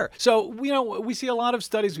wouldn't care. So, you know, we see a lot of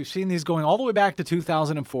studies. We've seen these going all the way back to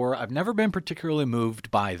 2004. I've never been particularly moved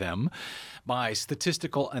by them, by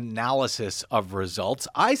statistical analysis of results.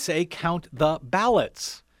 I say count the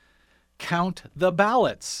ballots. Count the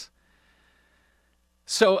ballots.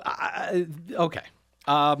 So, okay.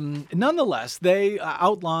 Nonetheless, they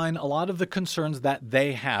outline a lot of the concerns that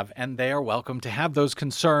they have, and they are welcome to have those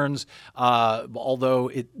concerns, although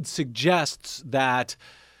it suggests that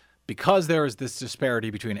because there is this disparity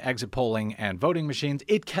between exit polling and voting machines,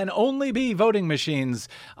 it can only be voting machines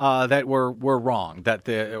that were wrong,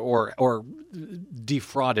 or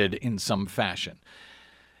defrauded in some fashion.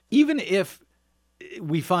 Even if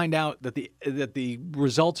we find out that the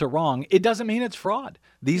results are wrong, it doesn't mean it's fraud.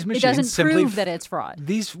 These machines it doesn't simply prove that it's fraud.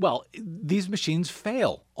 These machines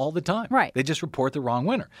fail all the time. Right. They just report the wrong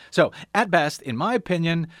winner. So at best, in my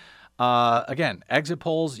opinion, again, exit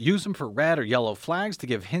polls, use them for red or yellow flags to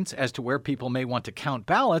give hints as to where people may want to count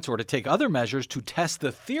ballots or to take other measures to test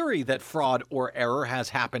the theory that fraud or error has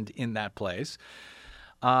happened in that place.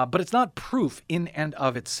 But it's not proof in and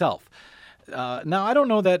of itself. Now, I don't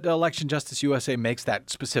know that Election Justice USA makes that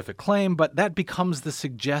specific claim, but that becomes the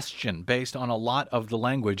suggestion based on a lot of the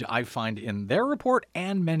language I find in their report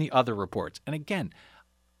and many other reports. And again,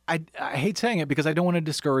 I hate saying it because I don't want to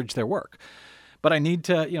discourage their work. But I need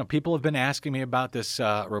to, people have been asking me about this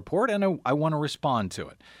report, and I want to respond to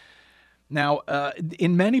it. Now,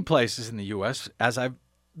 in many places in the U.S., as I've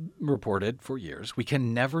reported for years, we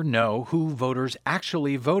can never know who voters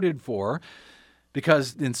actually voted for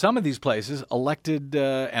because in some of these places, elected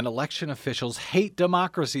and election officials hate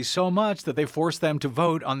democracy so much that they force them to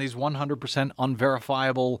vote on these 100%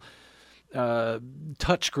 unverifiable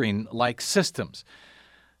touchscreen-like systems.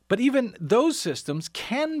 But even those systems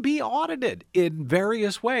can be audited in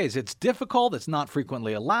various ways. It's difficult. It's not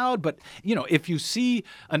frequently allowed. But, if you see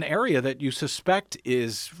an area that you suspect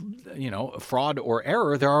is, fraud or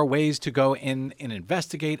error, there are ways to go in and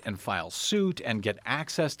investigate and file suit and get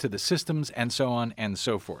access to the systems and so on and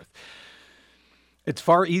so forth. It's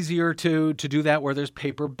far easier to do that where there's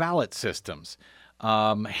paper ballot systems.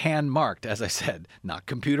 Hand-marked, as I said, not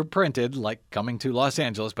computer-printed like coming to Los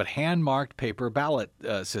Angeles, but hand-marked paper ballot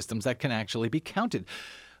systems that can actually be counted.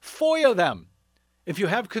 FOIA them. If you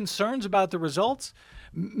have concerns about the results,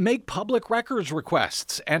 make public records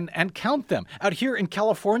requests and count them. Out here in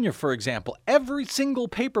California, for example, every single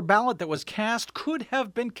paper ballot that was cast could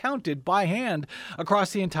have been counted by hand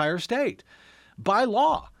across the entire state by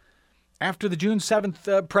law. After the June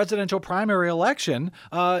 7th presidential primary election,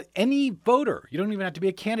 any voter, you don't even have to be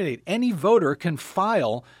a candidate, any voter can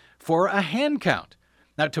file for a hand count.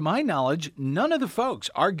 Now, to my knowledge, none of the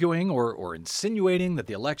folks arguing or insinuating that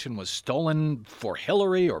the election was stolen for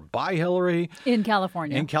Hillary or by Hillary in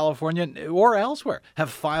California or elsewhere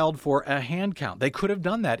have filed for a hand count. They could have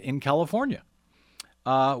done that in California.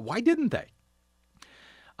 Why didn't they?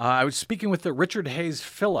 I was speaking with Richard Hayes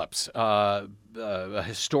Phillips, a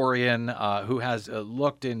historian who has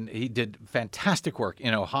he did fantastic work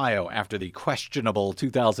in Ohio after the questionable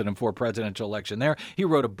 2004 presidential election there. He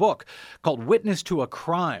wrote a book called Witness to a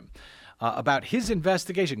Crime about his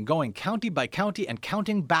investigation, going county by county and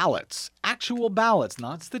counting ballots, actual ballots,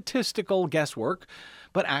 not statistical guesswork,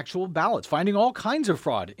 but actual ballots, finding all kinds of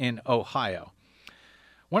fraud in Ohio.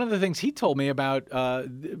 One of the things he told me about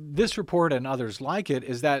this report and others like it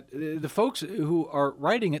is that the folks who are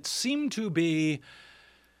writing it seem to be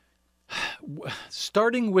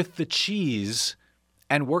starting with the cheese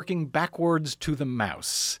and working backwards to the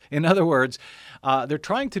mouse. In other words, they're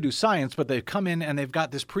trying to do science, but they've come in and they've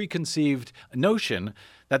got this preconceived notion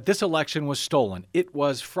that this election was stolen. It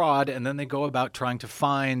was fraud, and then they go about trying to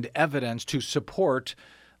find evidence to support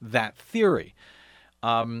that theory.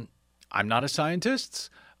 I'm not a scientist,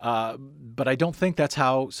 but I don't think that's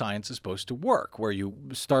how science is supposed to work, where you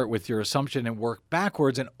start with your assumption and work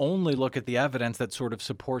backwards and only look at the evidence that sort of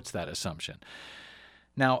supports that assumption.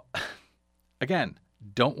 Now, again,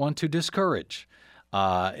 don't want to discourage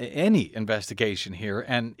any investigation here,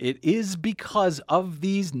 and it is because of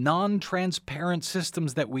these non-transparent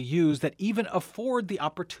systems that we use that even afford the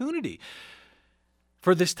opportunity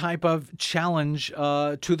for this type of challenge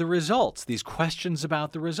to the results, these questions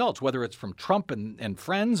about the results, whether it's from Trump and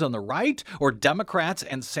friends on the right or Democrats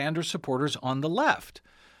and Sanders supporters on the left.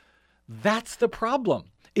 That's the problem.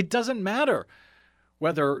 It doesn't matter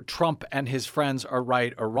whether Trump and his friends are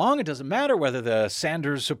right or wrong. It doesn't matter whether the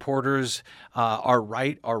Sanders supporters are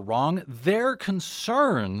right or wrong. Their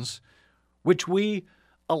concerns, which we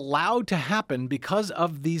allowed to happen because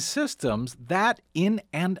of these systems, that in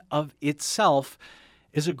and of itself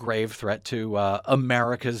is a grave threat to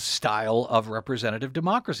America's style of representative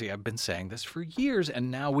democracy. I've been saying this for years,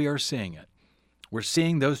 and now we are seeing it. We're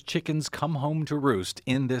seeing those chickens come home to roost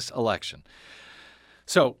in this election.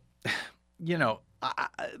 So,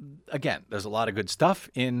 again, there's a lot of good stuff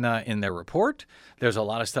in their report. There's a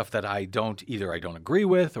lot of stuff that I don't agree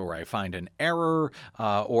with, or I find an error,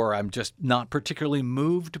 or I'm just not particularly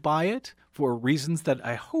moved by it for reasons that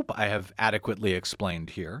I hope I have adequately explained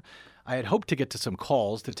here. I had hoped to get to some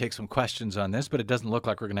calls to take some questions on this, but it doesn't look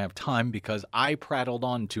like we're going to have time because I prattled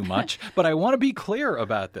on too much. But I want to be clear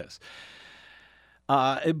about this.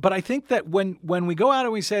 But I think that when we go out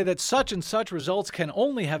and we say that such and such results can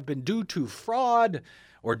only have been due to fraud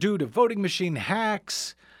or due to voting machine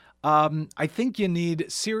hacks, I think you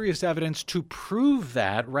need serious evidence to prove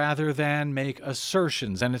that rather than make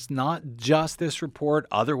assertions. And it's not just this report.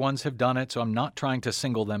 Other ones have done it, so I'm not trying to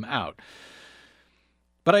single them out.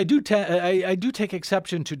 But I do take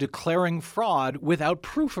exception to declaring fraud without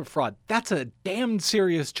proof of fraud. That's a damn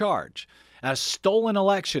serious charge. A stolen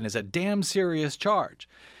election is a damn serious charge.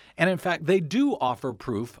 And in fact, they do offer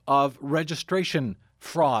proof of registration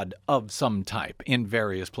fraud of some type in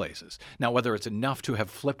various places. Now, whether it's enough to have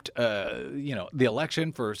flipped, the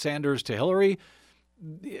election for Sanders to Hillary,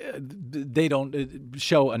 they don't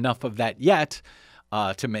show enough of that yet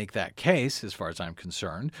to make that case, as far as I'm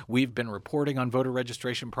concerned. We've been reporting on voter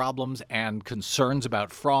registration problems and concerns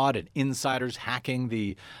about fraud and insiders hacking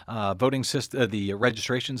the voting system, the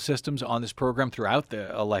registration systems on this program throughout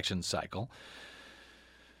the election cycle.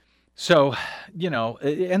 So,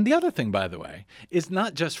 and the other thing, by the way, is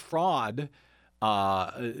not just fraud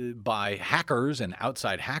by hackers and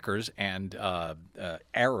outside hackers and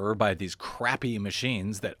error by these crappy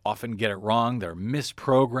machines that often get it wrong. They're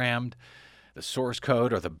misprogrammed, the source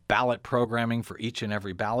code or the ballot programming for each and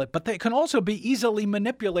every ballot, but they can also be easily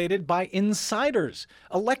manipulated by insiders,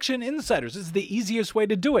 election insiders. This is the easiest way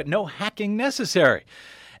to do it. No hacking necessary.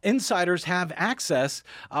 Insiders have access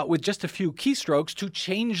with just a few keystrokes to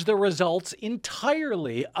change the results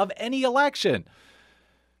entirely of any election.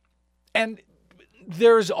 And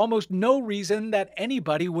there's almost no reason that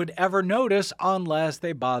anybody would ever notice unless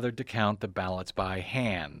they bothered to count the ballots by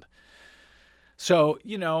hand. So,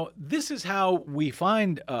 this is how we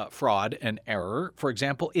find fraud and error. For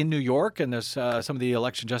example, in New York, and there's some of the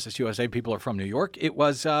Election Justice USA people are from New York, it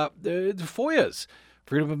was the FOIA's,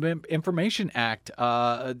 Freedom of Information Act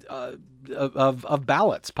of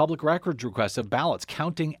ballots, public records requests of ballots,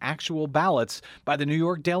 counting actual ballots by the New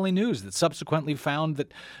York Daily News that subsequently found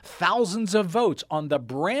that thousands of votes on the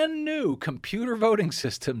brand new computer voting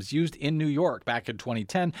systems used in New York back in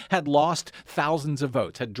 2010 had lost thousands of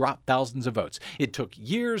votes, had dropped thousands of votes. It took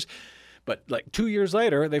years. But like 2 years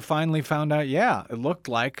later, they finally found out, it looked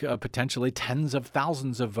like potentially tens of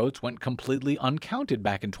thousands of votes went completely uncounted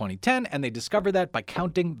back in 2010, and they discovered that by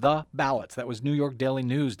counting the ballots. That was New York Daily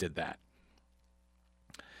News did that.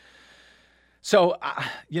 So,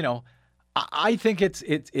 I think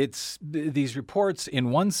it's these reports,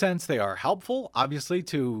 in one sense, they are helpful, obviously,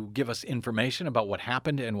 to give us information about what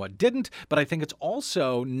happened and what didn't, but I think it's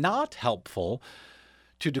also not helpful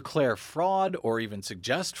to declare fraud or even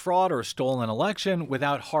suggest fraud or a stolen election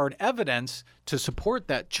without hard evidence to support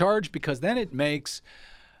that charge, because then it makes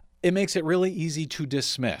it really easy to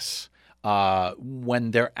dismiss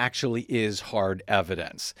when there actually is hard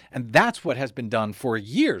evidence. And that's what has been done for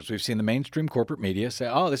years. We've seen the mainstream corporate media say,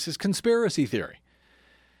 this is conspiracy theory.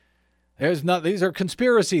 These are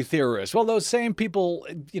conspiracy theorists. Well, those same people,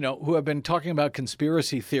 who have been talking about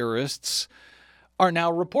conspiracy theorists are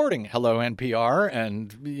now reporting. Hello, NPR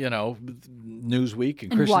and, Newsweek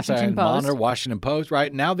and Christian Science Monitor, Washington Post,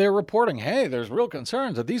 right? Now they're reporting, hey, there's real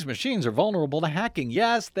concerns that these machines are vulnerable to hacking.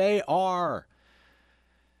 Yes, they are.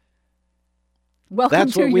 Welcome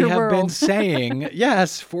That's to what we your have world. been saying,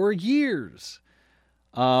 yes, for years.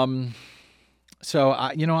 So,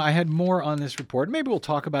 I had more on this report. Maybe we'll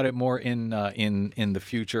talk about it more in the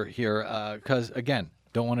future here because, again,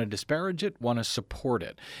 don't want to disparage it, want to support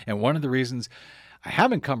it. And one of the reasons I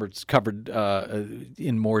haven't covered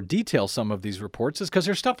in more detail some of these reports is because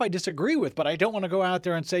there's stuff I disagree with, but I don't want to go out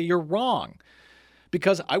there and say you're wrong,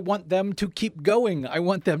 because I want them to keep going. I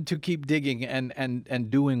want them to keep digging and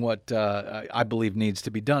doing what I believe needs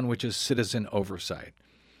to be done, which is citizen oversight.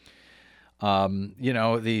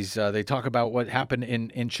 They talk about what happened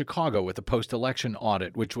in Chicago with the post-election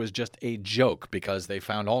audit, which was just a joke because they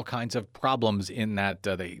found all kinds of problems in that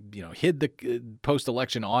they hid the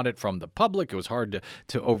post-election audit from the public. It was hard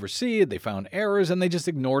to oversee. They found errors and they just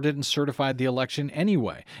ignored it and certified the election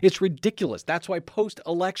anyway. It's ridiculous. That's why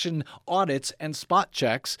post-election audits and spot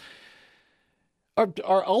checks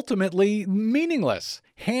are ultimately meaningless.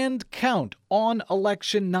 Hand count on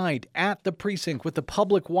election night at the precinct with the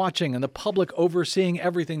public watching and the public overseeing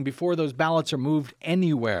everything before those ballots are moved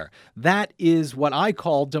anywhere. That is what I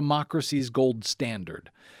call democracy's gold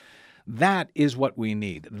standard. That is what we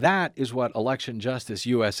need. That is what Election Justice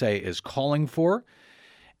USA is calling for.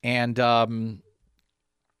 And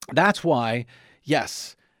that's why,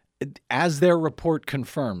 yes, as their report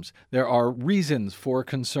confirms, there are reasons for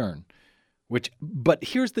concern. But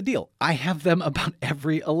here's the deal. I have them about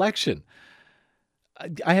every election.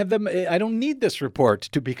 I have them. I don't need this report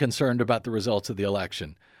to be concerned about the results of the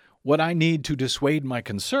election. What I need to dissuade my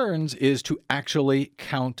concerns is to actually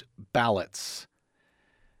count ballots.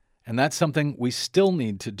 And that's something we still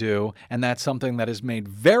need to do. And that's something that is made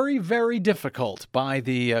very, very difficult by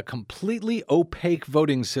the completely opaque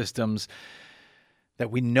voting systems that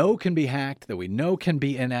we know can be hacked, that we know can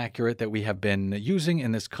be inaccurate, that we have been using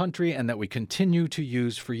in this country and that we continue to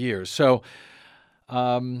use for years. So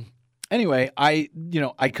anyway, I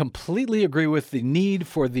completely agree with the need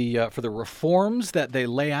for the reforms that they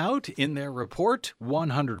lay out in their report,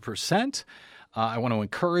 100%. I want to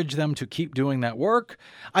encourage them to keep doing that work.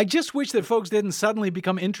 I just wish that folks didn't suddenly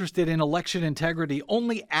become interested in election integrity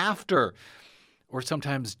only after, or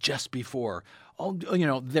sometimes just before,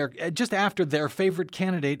 just after their favorite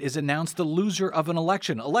candidate is announced the loser of an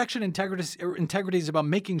election. Election integrity is about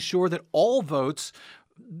making sure that all voters,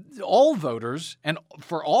 and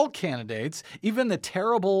for all candidates, even the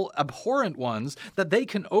terrible, abhorrent ones, that they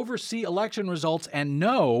can oversee election results and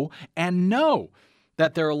know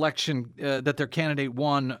that their that their candidate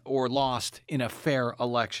won or lost in a fair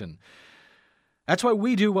election. That's why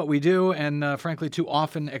we do what we do, and frankly, too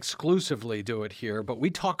often exclusively do it here. But we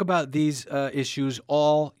talk about these issues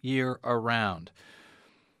all year around.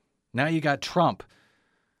 Now you got Trump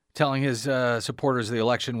telling his supporters the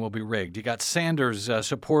election will be rigged. You got Sanders'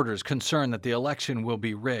 supporters concerned that the election will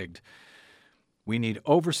be rigged. We need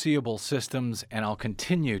overseeable systems, and I'll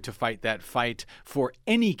continue to fight that fight for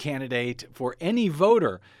any candidate, for any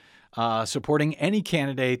voter supporting any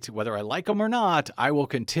candidate, whether I like them or not. I will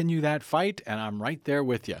continue that fight, and I'm right there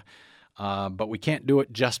with you. But we can't do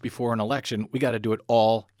it just before an election. We got to do it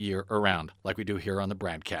all year around, like we do here on the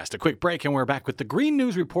BradCast. A quick break, and we're back with the Green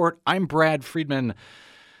News Report. I'm Brad Friedman.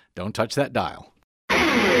 Don't touch that dial.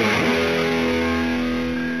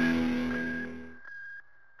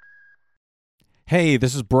 Hey,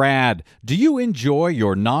 this is Brad. Do you enjoy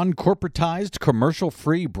your non-corporatized,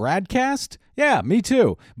 commercial-free BradCast? Yeah, me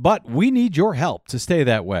too. But we need your help to stay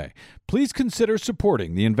that way. Please consider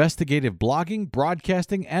supporting the investigative blogging,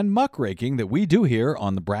 broadcasting, and muckraking that we do here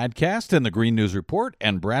on the BradCast and the Green News Report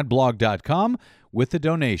and BradBlog.com with a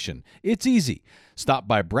donation. It's easy. Stop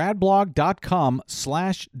by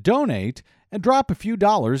BradBlog.com/donate and drop a few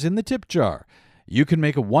dollars in the tip jar. You can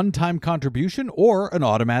make a one-time contribution or an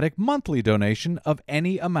automatic monthly donation of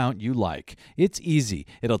any amount you like. It's easy.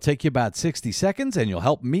 It'll take you about 60 seconds, and you'll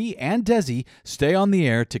help me and Desi stay on the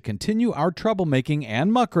air to continue our troublemaking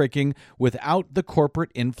and muckraking without the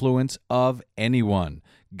corporate influence of anyone.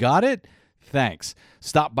 Got it? Thanks.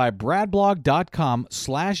 Stop by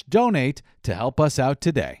BradBlog.com/donate to help us out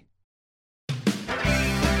today.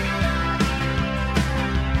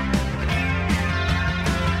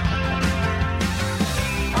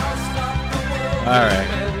 All right.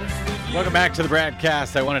 Welcome back to the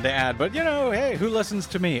BradCast. I wanted to add, but hey, who listens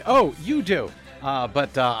to me? Oh, you do.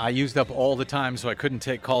 But I used up all the time, so I couldn't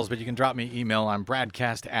take calls, but you can drop me an email on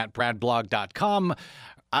BradCast@BradBlog.com.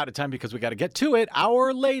 Out of time because we got to get to it.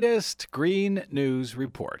 Our latest Green News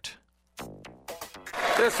Report.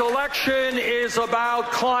 This election is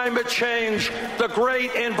about climate change, the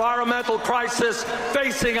great environmental crisis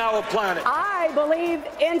facing our planet. I believe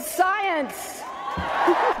in science.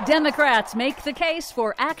 Democrats make the case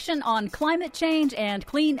for action on climate change and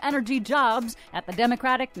clean energy jobs at the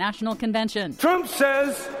Democratic National Convention. Trump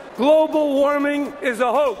says global warming is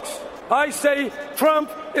a hoax. I say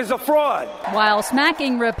Trump is a fraud. While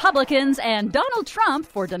smacking Republicans and Donald Trump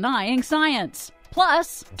for denying science.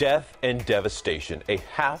 Plus, death and devastation. A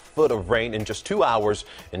half-foot of rain in just 2 hours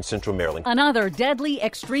in central Maryland. Another deadly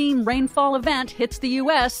extreme rainfall event hits the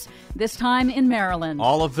U.S., this time in Maryland.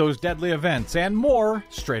 All of those deadly events and more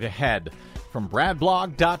straight ahead. From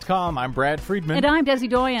BradBlog.com, I'm Brad Friedman. And I'm Desi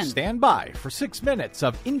Doyen. Stand by for 6 minutes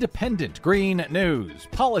of independent green news,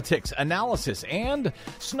 politics, analysis, and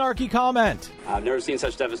snarky comment. I've never seen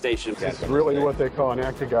such devastation. It's really what they call an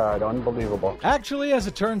act of God. Unbelievable. Actually, as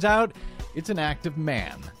it turns out, it's an act of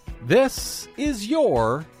man. This is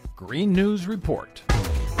your Green News Report.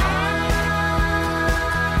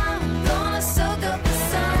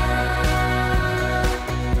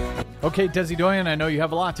 Okay, Desi Doyen, I know you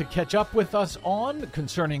have a lot to catch up with us on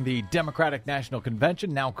concerning the Democratic National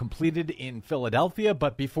Convention now completed in Philadelphia.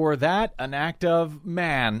 But before that, an act of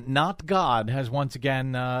man, not God, has once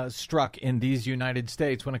again struck in these United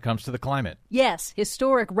States when it comes to the climate. Yes,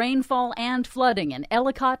 historic rainfall and flooding in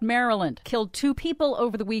Ellicott, Maryland, killed 2 people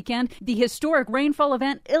over the weekend. The historic rainfall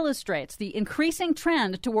event illustrates the increasing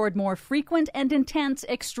trend toward more frequent and intense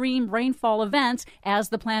extreme rainfall events as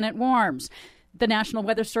the planet warms. The National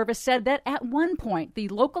Weather Service said that at one point, the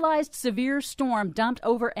localized severe storm dumped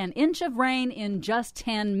over an inch of rain in just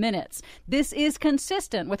 10 minutes. This is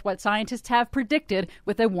consistent with what scientists have predicted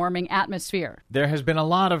with a warming atmosphere. There has been a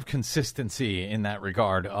lot of consistency in that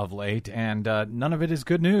regard of late, and none of it is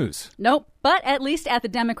good news. Nope. But at least at the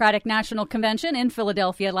Democratic National Convention in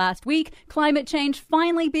Philadelphia last week, climate change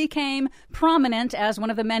finally became prominent as one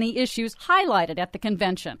of the many issues highlighted at the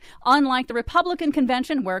convention. Unlike the Republican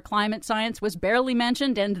convention, where climate science was barely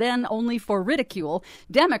mentioned and then only for ridicule,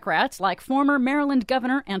 Democrats like former Maryland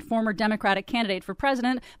governor and former Democratic candidate for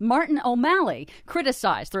president Martin O'Malley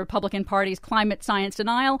criticized the Republican Party's climate science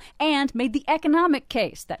denial and made the economic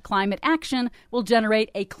case that climate action will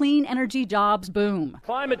generate a clean energy jobs boom.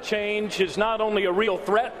 Climate change is not only a real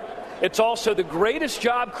threat, it's also the greatest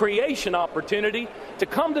job creation opportunity to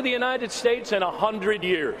come to the United States in 100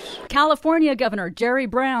 years. California Governor Jerry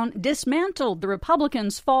Brown dismantled the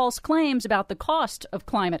Republicans' false claims about the cost of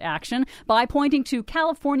climate action by pointing to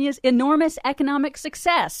California's enormous economic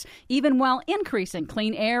success, even while increasing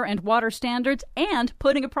clean air and water standards and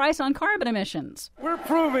putting a price on carbon emissions. We're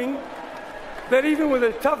proving that even with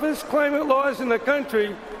the toughest climate laws in the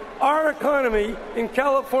country, our economy in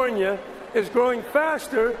California is growing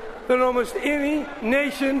faster than almost any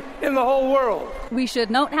nation in the whole world. We should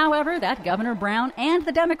note, however, that Governor Brown and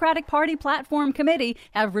the Democratic Party Platform Committee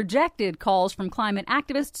have rejected calls from climate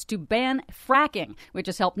activists to ban fracking, which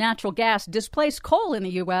has helped natural gas displace coal in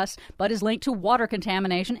the U.S., but is linked to water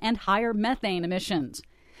contamination and higher methane emissions.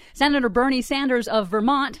 Senator Bernie Sanders of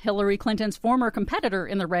Vermont, Hillary Clinton's former competitor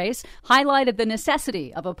in the race, highlighted the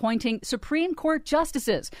necessity of appointing Supreme Court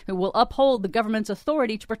justices who will uphold the government's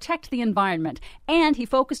authority to protect the environment. And he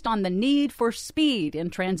focused on the need for speed in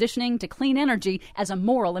transitioning to clean energy as a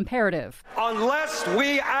moral imperative. Unless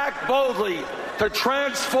we act boldly to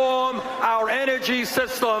transform our energy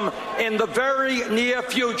system in the very near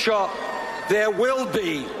future, there will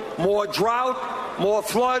be more drought, more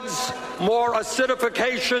floods, more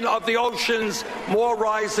acidification of the oceans, more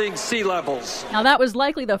rising sea levels. Now, that was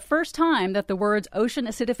likely the first time that the words ocean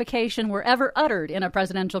acidification were ever uttered in a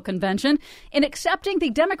presidential convention. In accepting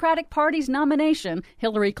the Democratic Party's nomination,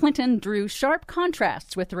 Hillary Clinton drew sharp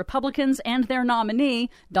contrasts with the Republicans and their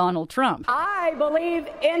nominee, Donald Trump. I believe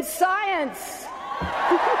in science.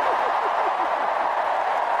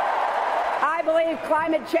 I believe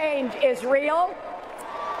climate change is real,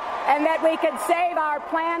 and that we can save our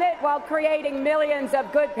planet while creating millions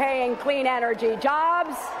of good-paying clean energy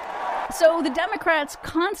jobs. So the Democrats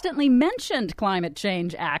constantly mentioned climate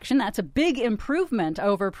change action. That's a big improvement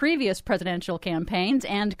over previous presidential campaigns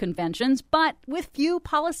and conventions, but with few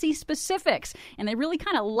policy specifics. And they really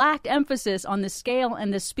kind of lacked emphasis on the scale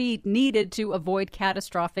and the speed needed to avoid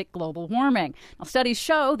catastrophic global warming. Now, studies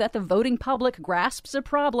show that the voting public grasps a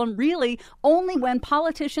problem really only when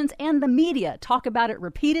politicians and the media talk about it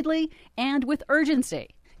repeatedly and with urgency.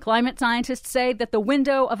 Climate scientists say that the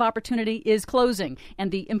window of opportunity is closing, and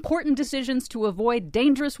the important decisions to avoid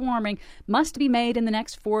dangerous warming must be made in the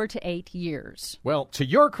next 4 to 8 years. Well, to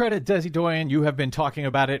your credit, Desi Doyen, you have been talking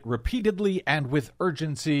about it repeatedly and with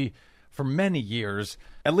urgency for many years.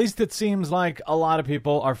 At least it seems like a lot of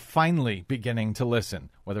people are finally beginning to listen.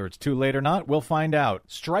 Whether it's too late or not, we'll find out.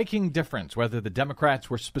 Striking difference, whether the Democrats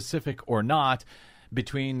were specific or not,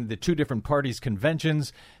 between the two different parties'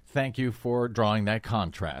 conventions. Thank you for drawing that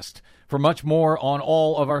contrast. For much more on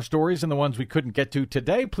all of our stories and the ones we couldn't get to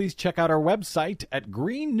today, please check out our website at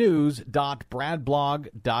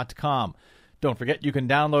greennews.bradblog.com. Don't forget you can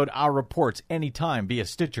download our reports anytime via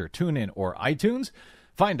Stitcher, TuneIn, or iTunes.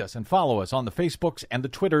 Find us and follow us on the Facebooks and the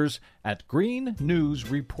Twitters at Green News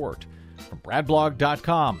Report. From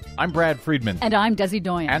BradBlog.com, I'm Brad Friedman. And I'm Desi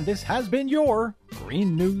Doyen. And this has been your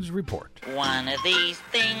Green News Report. One of these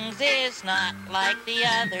things is not like the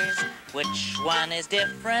others. Which one is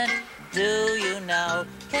different? Do you know?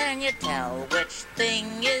 Can you tell which thing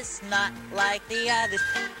is not like the others?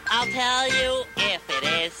 I'll tell you if it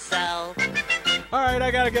is so. All right,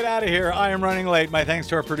 I got to get out of here. I am running late. My thanks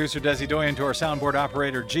to our producer, Desi Doyen, to our soundboard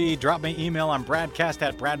operator, G. Drop me email on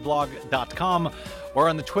BradCast@BradBlog.com or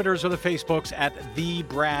on the Twitters or the Facebooks at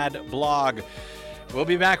TheBradBlog. We'll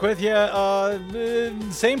be back with you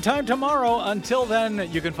same time tomorrow. Until then,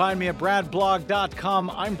 you can find me at BradBlog.com.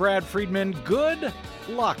 I'm Brad Friedman. Good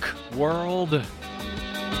luck, world.